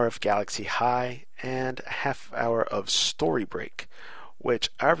half an hour of Galaxy High, and a half hour of Story Break, which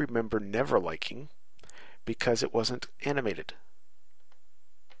I remember never liking because it wasn't animated.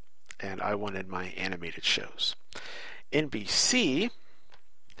 And I wanted my animated shows. NBC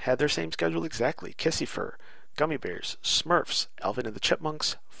had their same schedule exactly. Kissy Fur, Gummy Bears, Smurfs, Alvin and the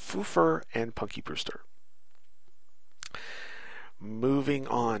Chipmunks, Foofer, and Punky Brewster. Moving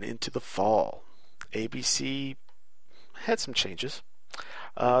on into the fall, ABC had some changes.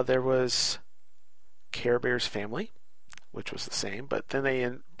 There was Care Bear's Family, which was the same, but then they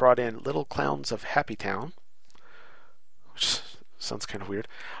brought in Little Clowns of Happy Town, which sounds kind of weird,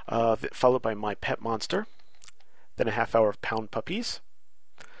 followed by My Pet Monster, then a half hour of Pound Puppies,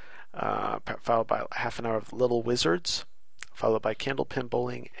 followed by half an hour of Little Wizards, followed by Candlepin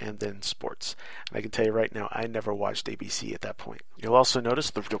Bowling, and then Sports. And I can tell you right now, I never watched ABC at that point. You'll also notice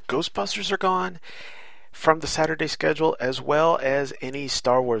the Ghostbusters are gone from the Saturday schedule, as well as any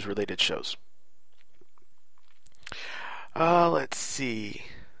Star Wars related shows. Let's see.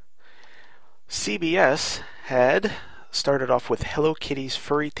 CBS had started off with Hello Kitty's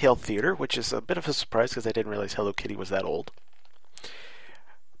Furry Tale Theater, which is a bit of a surprise because I didn't realize Hello Kitty was that old.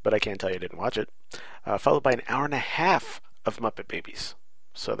 But I can't tell you I didn't watch it. Followed by an hour and a half of Muppet Babies.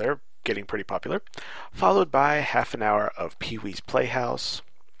 So they're getting pretty popular. Followed by half an hour of Pee-wee's Playhouse.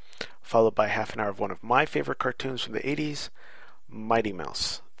 Followed by half an hour of one of my favorite cartoons from the 80s, Mighty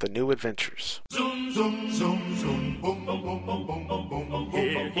Mouse, The New Adventures. Zoom, zoom, zoom, zoom, boom, boom, boom, boom, boom, boom, boom, boom.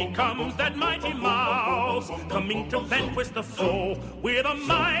 Here he comes, that mighty mouse, coming to vanquish the foe with a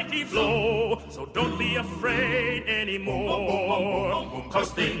mighty blow. So don't be afraid anymore,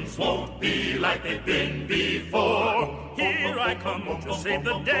 'cause things won't be like they've been before. Here I come to save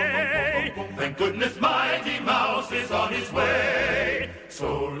the day. Thank goodness Mighty Mouse is on his way.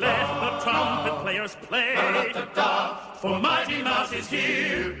 So let the trumpet players play, for Mighty Mouse is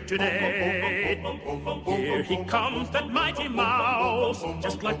here today. Here he comes, that mighty mouse,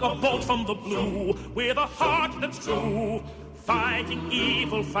 just like a bolt from the blue, with a heart that's true, fighting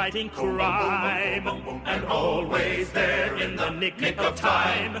evil, fighting crime, and always there in the nick of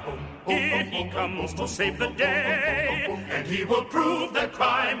time. Here he comes to save the day, and he will prove that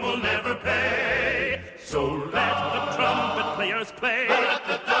crime will never pay. So let the trumpet players play,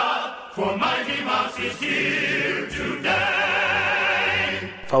 for Mighty Mouse 'cause he's here today.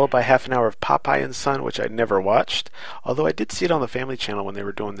 Followed by half an hour of Popeye and Son, which I never watched, although I did see it on the Family Channel when they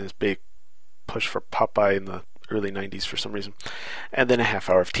were doing this big push for Popeye in the early 90s for some reason. And then a half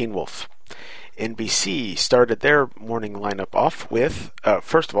hour of Teen Wolf. NBC started their morning lineup off with,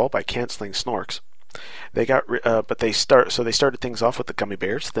 first of all, by canceling Snorks. They started things off with the Gummy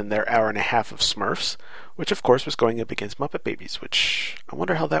Bears, then their hour and a half of Smurfs, which of course was going up against Muppet Babies, which I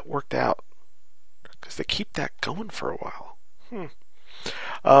wonder how that worked out, because they keep that going for a while.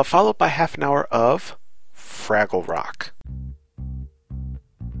 Followed by half an hour of Fraggle Rock.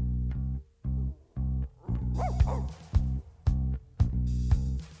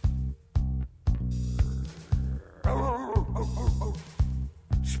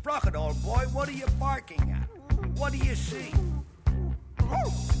 Sprocket, old boy, what are you barking at? What do you see?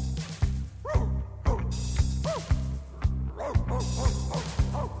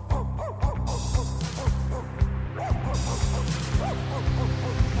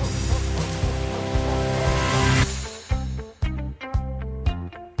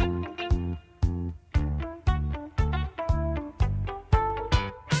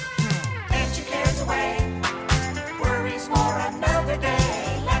 Get your cares away, worries for another day.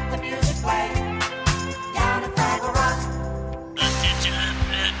 Let the music play down at Fraggle Rock. Attention,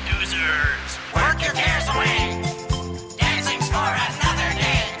 producers. Work your cares away. Dancing's for another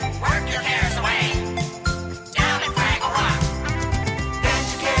day. Work your cares away down at Fraggle Rock. Get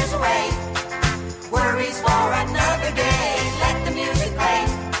your cares away, worries for another day. Let the music play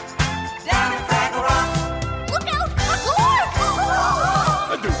down at Fraggle Rock. Look out, a gorg!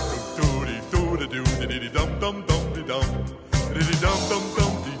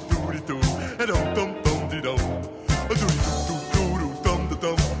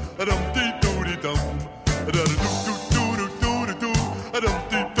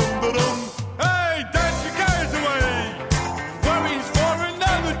 Hey, dance your cares away. Worries for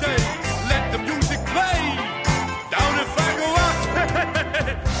another day. Let the music play down at Fraggle Rock.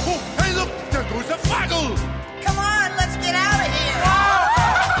 Oh, hey, look, there goes a Fraggle. Come on, let's get out of here.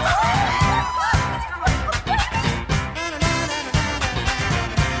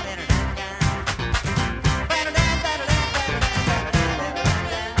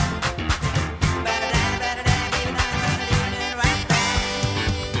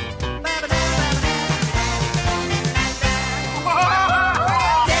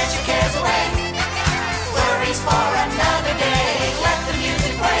 Get your cares away, worries for another day. Let the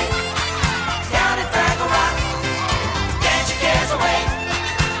music play down at Fraggle Rock. Get your cares away,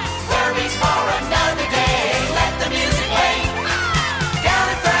 worries for another day. Let the music play down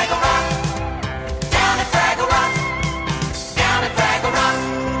at Fraggle Rock. Down at Fraggle Rock. Down at Fraggle Rock.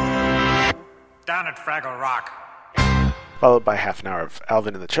 Down at Fraggle Rock. Followed by half an hour of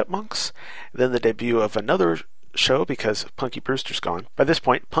Alvin and the Chipmunks, then the debut of another show because Punky Brewster's gone. By this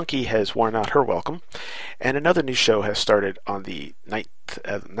point, Punky has worn out her welcome, and another new show has started on the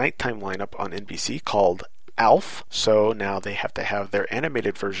nighttime lineup on NBC called Alf. So now they have to have their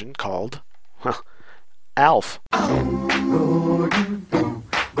animated version called Alf.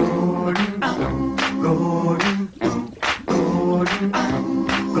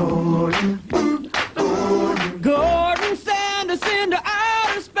 Gordon, send us into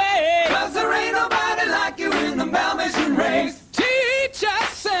outer space. 'Cause there ain't nobody like you in the Malmission race. Teach us,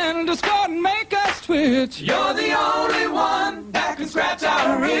 send us, Gordon, make us twitch. You're the only one that can scratch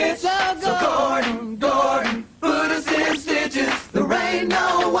our itch. So Gordon, Gordon, put us in stitches. There ain't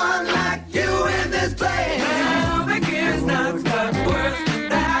no one like you in this place. Melvick is not much worse than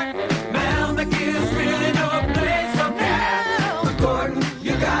that. Melvick is really no place for that. But Gordon,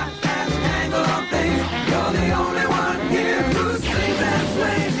 you got that angle on things. You're the only one here who sings and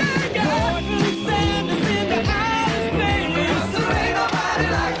swings. Gordon, send us into outer space. 'Cause there ain't nobody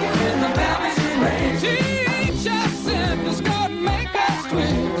like you in the Malmission race. Teach us, send us, Gordon, make us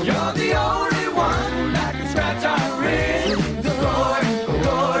twitch. You're the only one that can scratch our itch. Gordon,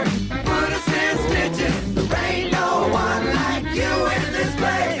 Gordon, put us in stitches. There ain't no one like you in this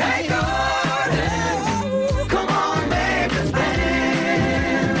place. Hey, Gordon, come on, make us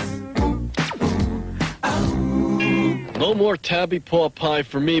dance. No more tabby paw pie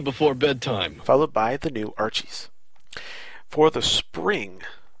for me before bedtime. Followed by the new Archies. For the spring,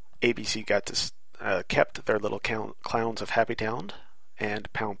 ABC got to kept their little clowns of Happy Town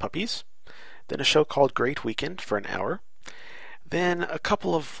and Pound Puppies. Then a show called Great Weekend for an hour. Then a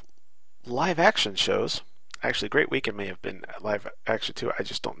couple of live action shows. Actually, Great Weekend may have been live action too. I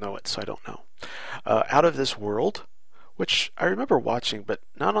just don't know it, so I don't know. Out of This World, which I remember watching, but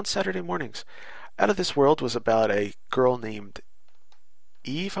not on Saturday mornings. Out of This World was about a girl named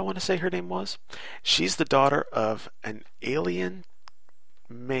Eve, I want to say her name was. She's the daughter of an alien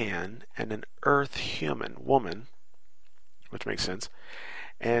man and an Earth human woman, which makes sense.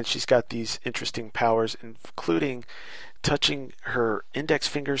 And she's got these interesting powers, including touching her index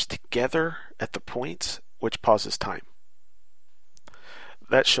fingers together at the points, which pauses time.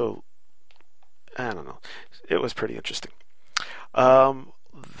 That show, I don't know, it was pretty interesting.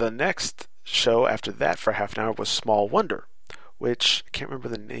 The next show after that for half an hour was Small Wonder, which I can't remember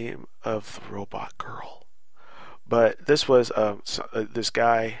the name of the robot girl. But this was this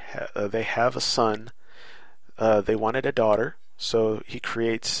guy, they have a son. They wanted a daughter, so he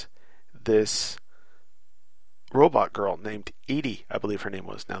creates this robot girl named Edie, I believe her name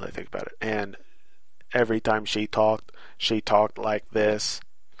was, now that I think about it. And every time she talked like this.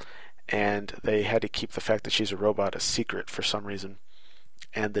 And they had to keep the fact that she's a robot a secret for some reason.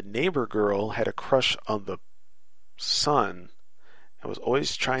 And the neighbor girl had a crush on the son and was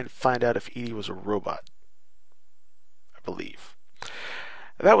always trying to find out if Edie was a robot, I believe.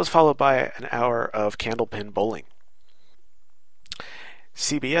 That was followed by an hour of candlepin bowling.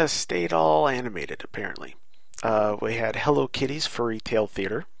 CBS stayed all animated, apparently. We had Hello Kitty's Furry Tale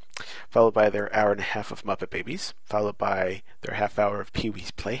Theater, followed by their hour and a half of Muppet Babies, followed by their half hour of Pee-wee's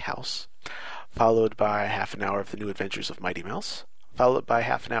Playhouse, followed by half an hour of The New Adventures of Mighty Mouse, followed by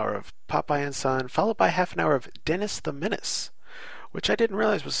half an hour of Popeye and Son, followed by half an hour of Dennis the Menace, which I didn't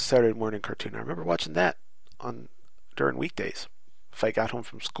realize was a Saturday morning cartoon. I remember watching that during weekdays if I got home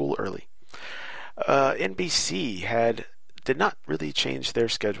from school early. NBC did not really change their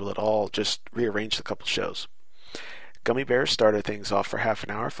schedule at all, just rearranged a couple shows. Gummy Bears started things off for half an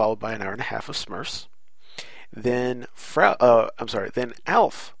hour, followed by an hour and a half of Smurfs. Then then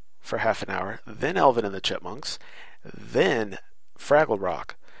Alf for half an hour, then Alvin and the Chipmunks, then Fraggle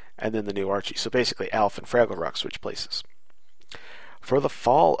Rock, and then the new Archie. So basically Alf and Fraggle Rock switch places. For the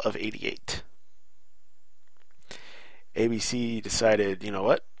fall of '88, ABC decided, you know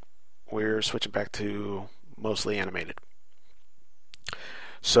what? We're switching back to mostly animated.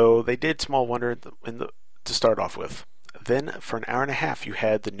 So they did Small Wonder to start off with. Then, for an hour and a half, you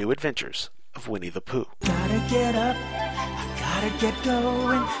had The New Adventures of Winnie the Pooh. Gotta get up, I gotta get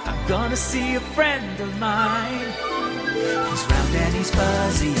going. I'm gonna see a friend of mine. He's round and he's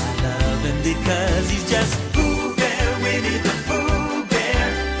fuzzy, I love him because he's just Pooh Bear, Winnie the Pooh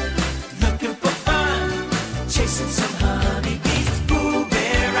Bear. Looking for fun, chasing some honeybees. Pooh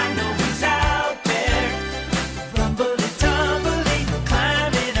Bear, I know he's out there. Rumbly tumbly,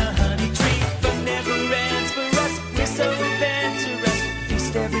 climbing a honey tree. But never ends for us, we're so adventurous.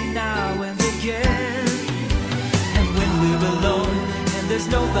 Feast every now and again. And when we're alone and there's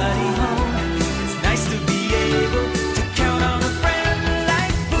nobody home, it's nice to be able to count on a friend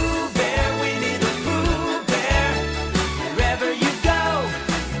like Pooh Bear, Winnie the Pooh Bear. Wherever you go,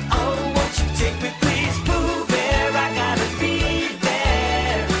 oh, won't you take me please? Pooh Bear, I gotta be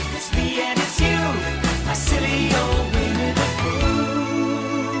there. It's me and it's you, my silly old Winnie the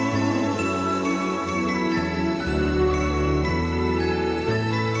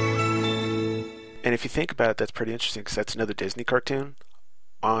And if you think about it, that's pretty interesting because that's another Disney cartoon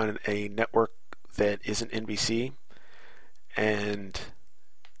on a network that isn't NBC, and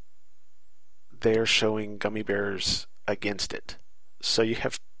they're showing Gummy Bears against it. So you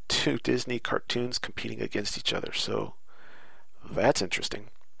have two Disney cartoons competing against each other. So that's interesting.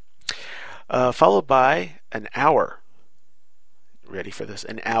 Followed by an hour. Ready for this?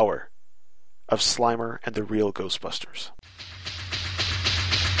 An hour of Slimer and the Real Ghostbusters.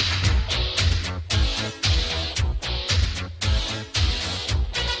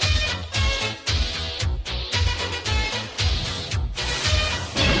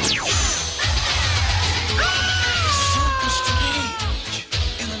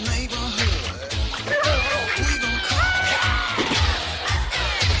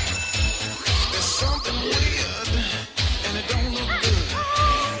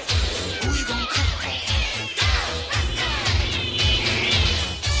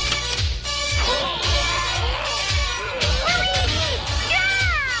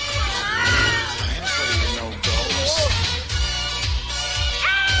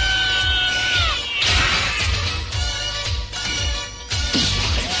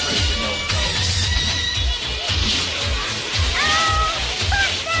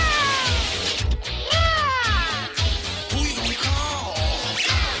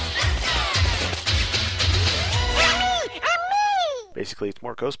 Basically, it's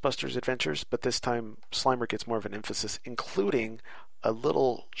more Ghostbusters adventures, but this time Slimer gets more of an emphasis, including a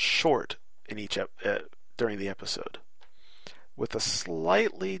little short in each during the episode, with a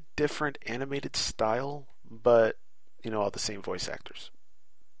slightly different animated style, but all the same voice actors.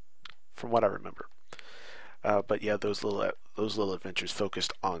 from what I remember. But yeah, those little adventures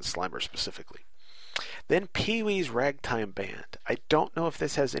focused on Slimer specifically. Then Pee-wee's Ragtime Band. I don't know if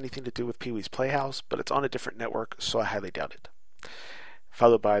this has anything to do with Pee-wee's Playhouse, but it's on a different network, so I highly doubt it.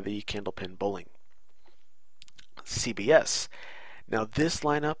 Followed by the Candlepin Bowling. CBS. Now this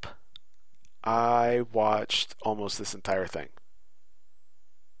lineup, I watched almost this entire thing.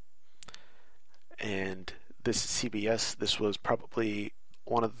 And this CBS, this was probably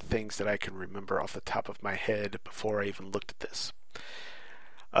one of the things that I can remember off the top of my head before I even looked at this.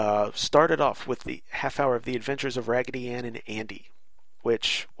 Started off with the half hour of The Adventures of Raggedy Ann and Andy,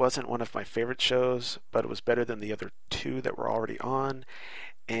 which wasn't one of my favorite shows, but it was better than the other two that were already on,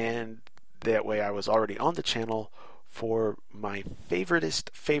 and that way I was already on the channel for my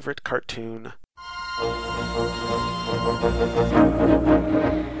favorite cartoon.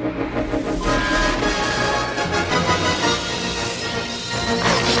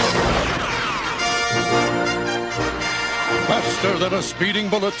 Faster than a speeding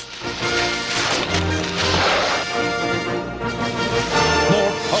bullet.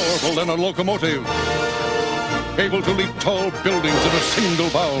 More powerful than a locomotive. Able to leap tall buildings in a single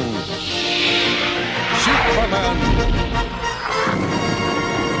bound. Superman.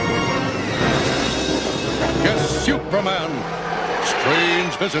 Yes, Superman.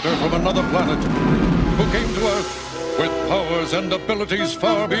 Strange visitor from another planet who came to Earth with powers and abilities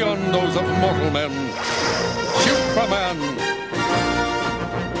far beyond those of mortal men. Superman,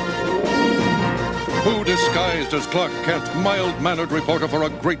 who disguised as Clark Kent, mild-mannered reporter for a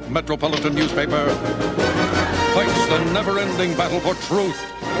great metropolitan newspaper, fights the never-ending battle for truth,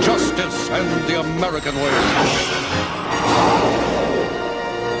 justice, and the American way.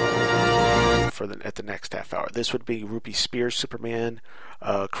 At the next half hour, this would be Ruby Spears' Superman,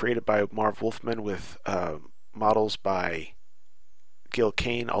 created by Marv Wolfman with models by Gil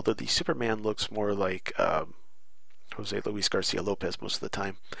Kane, although the Superman looks more like Jose Luis Garcia Lopez most of the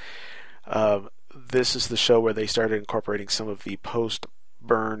time. This is the show where they started incorporating some of the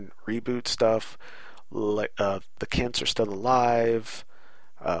post-Byrne reboot stuff. The Kents are still alive.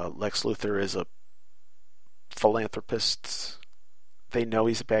 Lex Luthor is a philanthropist. They know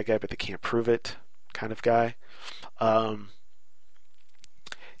he's a bad guy, but they can't prove it kind of guy.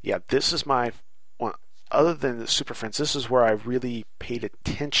 Yeah, this is my one. Other than the Super Friends, this is where I really paid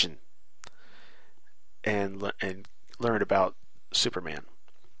attention and learned about Superman.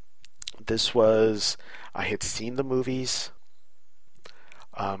 I had seen the movies.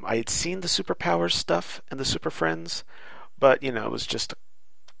 I had seen the superpowers stuff and the Super Friends, but it was just a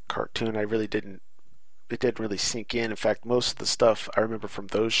cartoon. It didn't really sink in. In fact, most of the stuff I remember from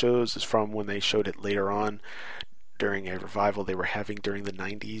those shows is from when they showed it later on during a revival they were having during the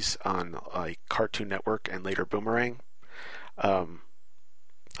 90s on Cartoon Network and later Boomerang.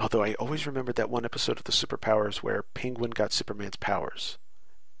 Although I always remembered that one episode of the Superpowers where Penguin got Superman's powers.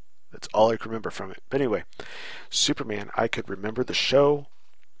 That's all I can remember from it. But anyway, Superman, I could remember the show.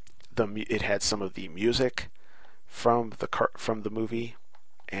 It had some of the music from the movie,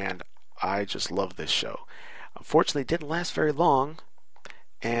 and I just love this show. Unfortunately, it didn't last very long,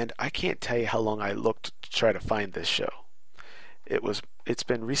 and I can't tell you how long I looked to try to find this show. It's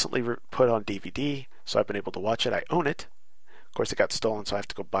been recently put on DVD, so I've been able to watch it. I own it. Of course, it got stolen, so I have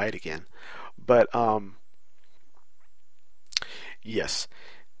to go buy it again. But yes,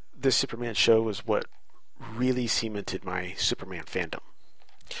 this Superman show was what really cemented my Superman fandom.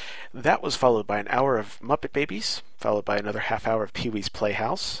 That was followed by an hour of Muppet Babies, followed by another half hour of Pee-wee's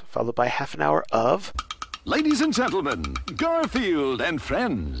Playhouse, followed by half an hour of... Ladies and gentlemen, Garfield and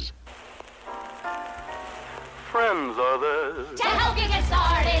Friends. Friends are there to help you get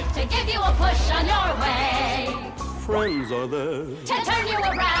started, to give you a push on your way. Friends are there to turn you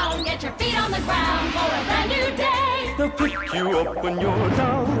around, get your feet on the ground for a brand new day. They'll pick you up when you're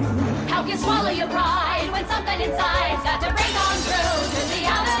down, help you swallow your pride when something inside's got to break on through to the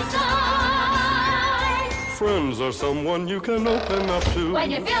other side. Friends are someone you can open up to when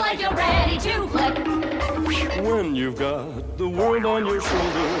you feel like you're ready to flip, when you've got the world on your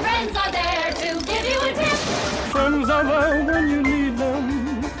shoulders. Friends are there to give you a tip. Friends are there when you need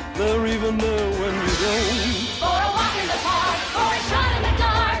them, they're even there when you don't. For a walk in the park, or a shot in the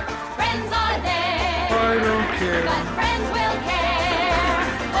dark, friends are there. I don't care, but friends will care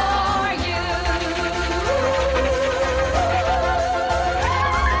for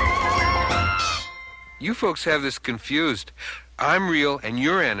you. You folks have this confused. I'm real and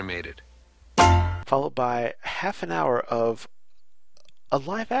you're animated. Followed by half an hour of a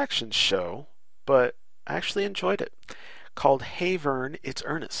live-action show, but I actually enjoyed it, called Hey Vern, It's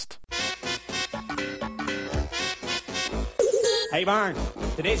Ernest. Hey Vern,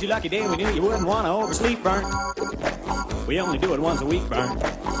 Today's your lucky day, we knew you wouldn't want to oversleep, Vern. We only do it once a week, Vern.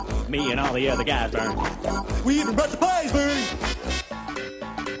 Me and all the other guys, Vern. We even brought the pies, Vern.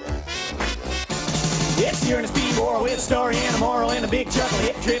 It's your speed war with a story and a moral and a big chuckle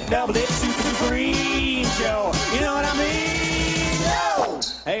hit trip double dip super duperine show. You know what I mean? No!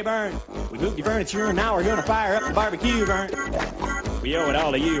 Hey, Vern, we moved your furniture and now we're gonna fire up the barbecue, Vern. We owe it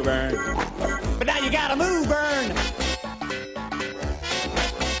all to you, Vern. But now you gotta move, Vern.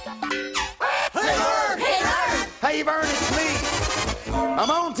 Hey, Vern! Hey, Vern! Hey, Vern, it's me. I'm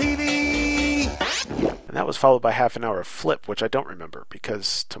on TV. And that was followed by half an hour of Flip, which I don't remember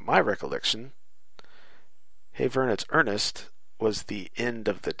because, to my recollection, Hey Vern, it's Ernest was the end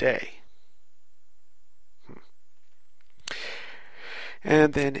of the day.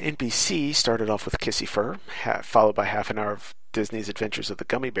 And then NBC started off with Kissy Fur, followed by half an hour of Disney's Adventures of the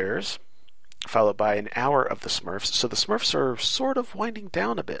Gummy Bears, followed by an hour of the Smurfs. So the Smurfs are sort of winding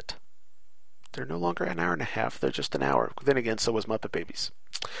down a bit. They're no longer an hour and a half, they're just an hour. Then again, so was Muppet Babies.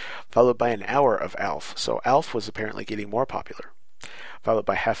 Followed by an hour of Alf. So Alf was apparently getting more popular. Followed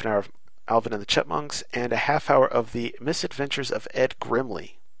by half an hour of Alvin and the Chipmunks, and a half hour of the Misadventures of Ed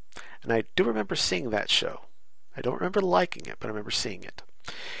Grimley. And I do remember seeing that show. I don't remember liking it, but I remember seeing it.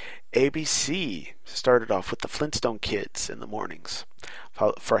 ABC started off with the Flintstone Kids in the mornings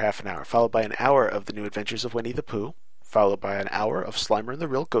for half an hour, followed by an hour of the New Adventures of Winnie the Pooh, followed by an hour of Slimer and the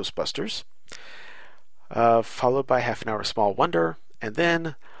Real Ghostbusters, followed by half an hour of Small Wonder, and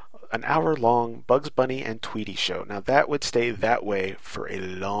then an hour-long Bugs Bunny and Tweety show. Now that would stay that way for a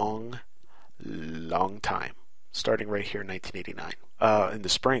long time, starting right here in 1989, in the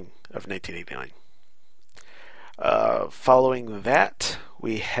spring of 1989. Following that,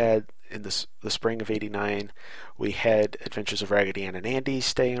 we had, in the spring of 89, we had Adventures of Raggedy Ann and Andy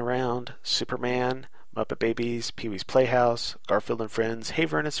staying around, Superman, Muppet Babies, Pee-wee's Playhouse, Garfield and Friends, Hey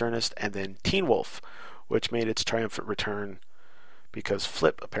Vern, it's Ernest, and then Teen Wolf, which made its triumphant return because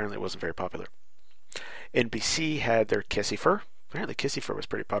Flip apparently wasn't very popular. NBC had their Kissy Fur. Apparently Kissy Fur was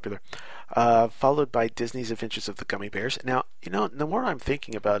pretty popular. Followed by Disney's Adventures of the Gummy Bears. Now, the more I'm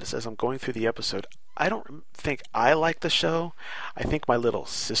thinking about it as I'm going through the episode, I don't think I liked the show. I think my little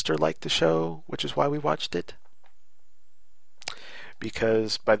sister liked the show, which is why we watched it.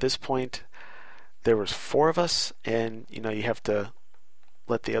 Because by this point, there was 4 of us, and, you have to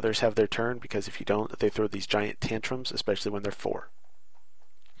let the others have their turn, because if you don't, they throw these giant tantrums, especially when they're 4.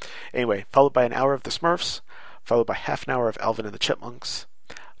 Anyway, followed by an hour of the Smurfs, followed by half an hour of Alvin and the Chipmunks,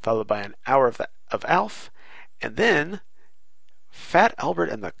 followed by an hour of Alf, and then Fat Albert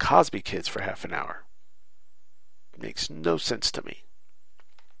and the Cosby Kids for half an hour. Makes no sense to me.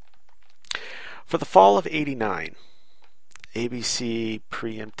 For the fall of 89, ABC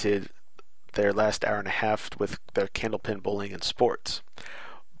preempted their last hour and a half with their Candlepin Bowling and Sports.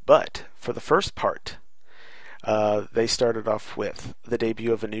 But for the first part, they started off with the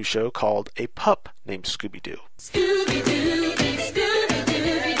debut of a new show called A Pup Named Scooby-Doo. Scooby-Doo,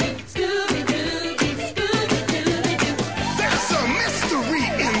 Scooby-Doo, Scooby-Doo, Scooby-Doo. There's a mystery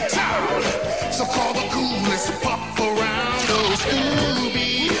in town, so call the coolest pup around. Oh,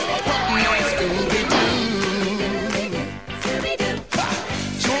 Scooby, a pup named Scooby-Doo. Scooby-Doo.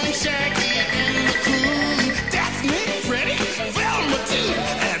 Join Shaggy and the crew, Daphne, Freddy, Velma too,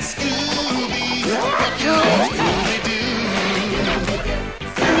 and Scooby, a pup named Scooby-Doo.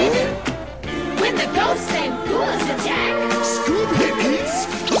 When the ghosts and ghouls attack, Scooby eats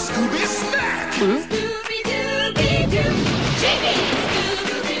a Scooby snack. Scooby-Dooby-Doo, Jiggy!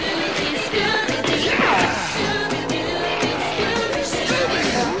 Scooby-Dooby, Scooby-Doo. Scooby-Dooby,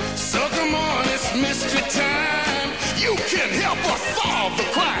 Scooby-Doo. So come on, it's mystery time. You can help us solve the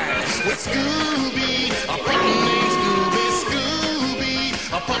crime with Scooby, a pup named Scooby,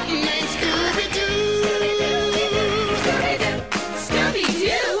 a pup named Scooby-Doo. Scooby-Doo,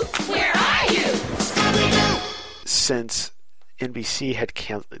 Scooby-Doo, where are you? Scooby-Doo. Since NBC had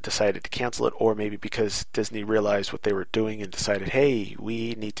decided to cancel it, or maybe because Disney realized what they were doing and decided, hey,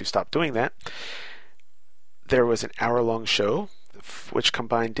 we need to stop doing that, there was an hour-long show which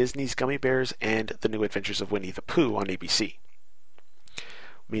combined Disney's Gummy Bears and the New Adventures of Winnie the Pooh on ABC.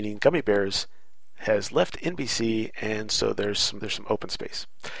 Meaning Gummy Bears has left NBC, and so there's some open space.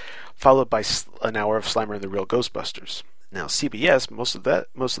 Followed by an hour of Slimer and the Real Ghostbusters. Now CBS, most of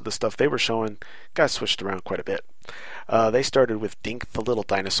the stuff they were showing got switched around quite a bit. They started with Dink the Little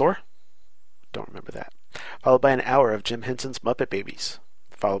Dinosaur. Don't remember that. Followed by an hour of Jim Henson's Muppet Babies.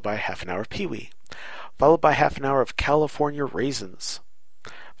 Followed by half an hour of Pee-wee. Followed by half an hour of California Raisins.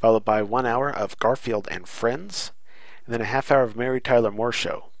 Followed by 1 hour of Garfield and Friends. And then a half hour of Mary Tyler Moore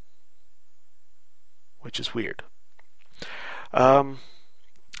Show. Which is weird.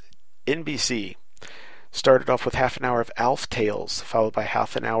 NBC started off with half an hour of Alf Tales, followed by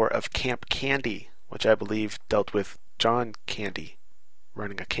half an hour of Camp Candy, which I believe dealt with John Candy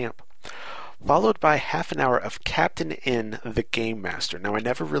running a camp, followed by half an hour of Captain N, the Game Master. Now, I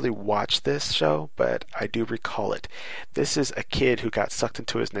never really watched this show, but I do recall it. This is a kid who got sucked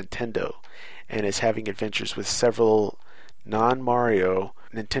into his Nintendo and is having adventures with several non-Mario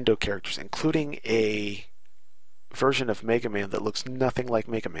Nintendo characters, including a version of Mega Man that looks nothing like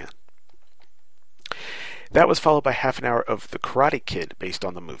Mega Man. That was followed by half an hour of The Karate Kid, based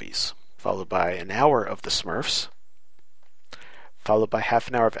on the movies, followed by an hour of The Smurfs, followed by half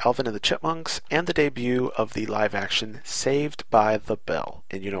an hour of Alvin and the Chipmunks, and the debut of the live-action Saved by the Bell.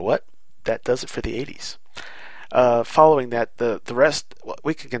 And you know what? That does it for the 80s. Following that, the rest,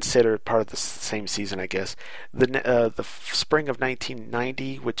 we can consider part of the same season, I guess. The spring of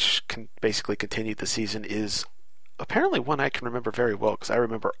 1990, which basically continued the season, is apparently one I can remember very well, because I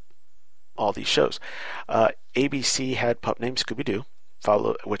remember all these shows. ABC had Pup Named Scooby-Doo,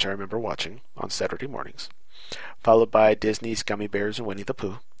 which I remember watching on Saturday mornings, followed by Disney's Gummy Bears and Winnie the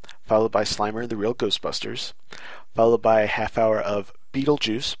Pooh, followed by Slimer and the Real Ghostbusters, followed by a half hour of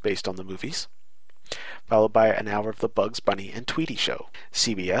Beetlejuice, based on the movies, followed by an hour of the Bugs Bunny and Tweety Show.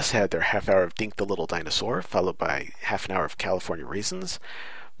 CBS had their half hour of Dink the Little Dinosaur, followed by half an hour of California Raisins,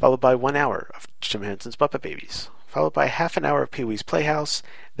 followed by 1 hour of Jim Henson's Muppet Babies, followed by half an hour of Pee-wee's Playhouse,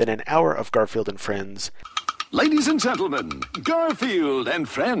 then an hour of Garfield and Friends. Ladies and gentlemen, Garfield and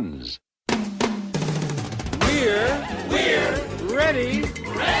Friends. We're ready to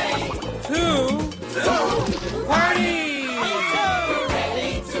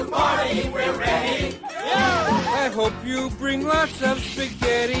party. We're ready. I hope you bring lots of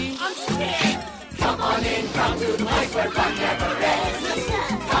spaghetti. I'm scared. Come on in, come to the place where fun never ends.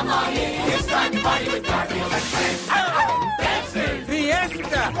 Come on in, it's time to party with Garfield and Friends. Dancing,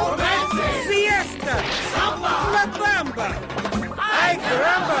 Fiesta, romancing, siesta, samba, la bamba. Ay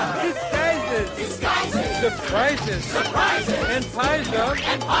caramba, disguises, surprises, and pies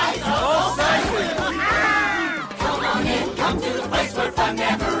of all sizes. Come on in, come to the place where fun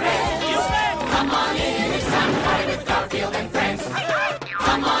never ends. Come on in, it's time to party with Garfield and Friends.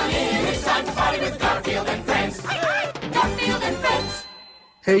 Come on in, it's time to party with Garfield and Friends. Garfield and Friends.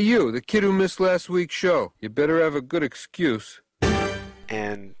 Hey you, the kid who missed last week's show. You better have a good excuse.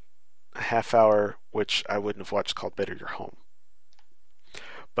 And a half hour, which I wouldn't have watched, called Better Your Home.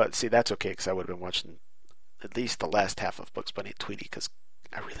 But see, that's okay, because I would have been watching at least the last half of Bugs Bunny and Tweety, because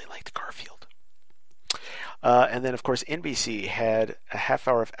I really liked Garfield. And then, of course, NBC had a half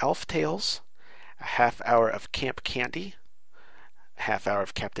hour of Alf Tales, a half hour of Camp Candy, a half hour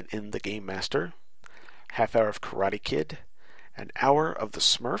of Captain N, the Game Master, half hour of Karate Kid, an hour of the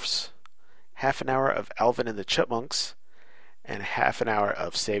Smurfs, half an hour of Alvin and the Chipmunks, and half an hour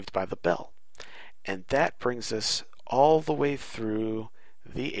of Saved by the Bell. And that brings us all the way through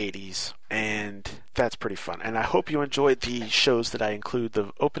the 80s, and that's pretty fun. And I hope you enjoyed the shows that I include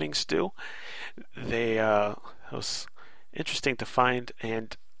the openings to. It was interesting to find,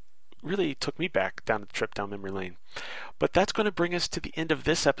 and really took me back down the trip down memory lane. But that's going to bring us to the end of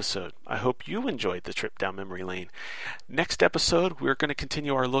this episode. I hope you enjoyed the trip down memory lane. Next episode, we're going to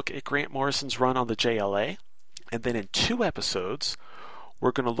continue our look at Grant Morrison's run on the JLA, and then in 2 episodes,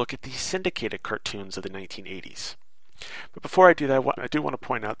 we're going to look at the syndicated cartoons of the 1980s. But before I do that, I do want to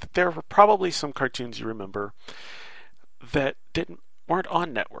point out that there were probably some cartoons you remember that weren't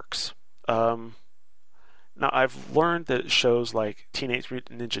on networks. Now, I've learned that shows like Teenage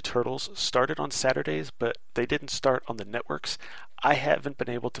Mutant Ninja Turtles started on Saturdays, but they didn't start on the networks. I haven't been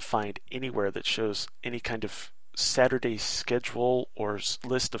able to find anywhere that shows any kind of Saturday schedule or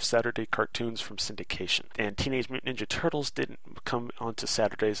list of Saturday cartoons from syndication. And Teenage Mutant Ninja Turtles didn't come onto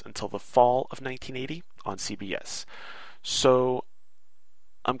Saturdays until the fall of 1980 on CBS. So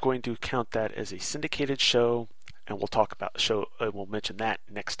I'm going to count that as a syndicated show, and we'll talk about the show, and we'll mention that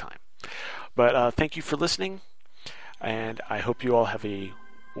next time. But thank you for listening, and I hope you all have a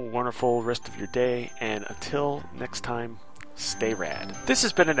wonderful rest of your day, and until next time, stay rad. This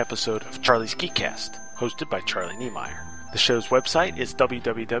has been an episode of Charlie's Geekcast, hosted by Charlie Niemeyer. The show's website is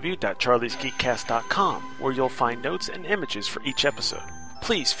www.charliesgeekcast.com, where you'll find notes and images for each episode.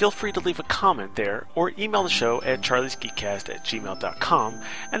 Please feel free to leave a comment there, or email the show at charliesgeekcast@gmail.com,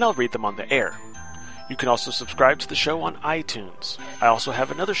 and I'll read them on the air. You can also subscribe to the show on iTunes. I also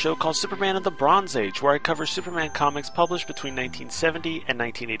have another show called Superman in the Bronze Age, where I cover Superman comics published between 1970 and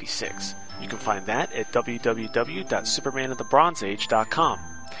 1986. You can find that at www.supermaninthebronzeage.com.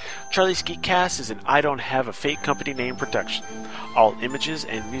 Charlie's Geekcast is an I Don't Have a Fake Company Name production. All images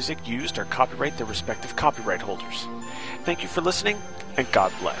and music used are copyright their respective copyright holders. Thank you for listening, and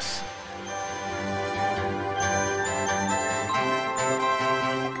God bless.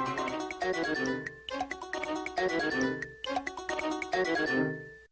 Thank you.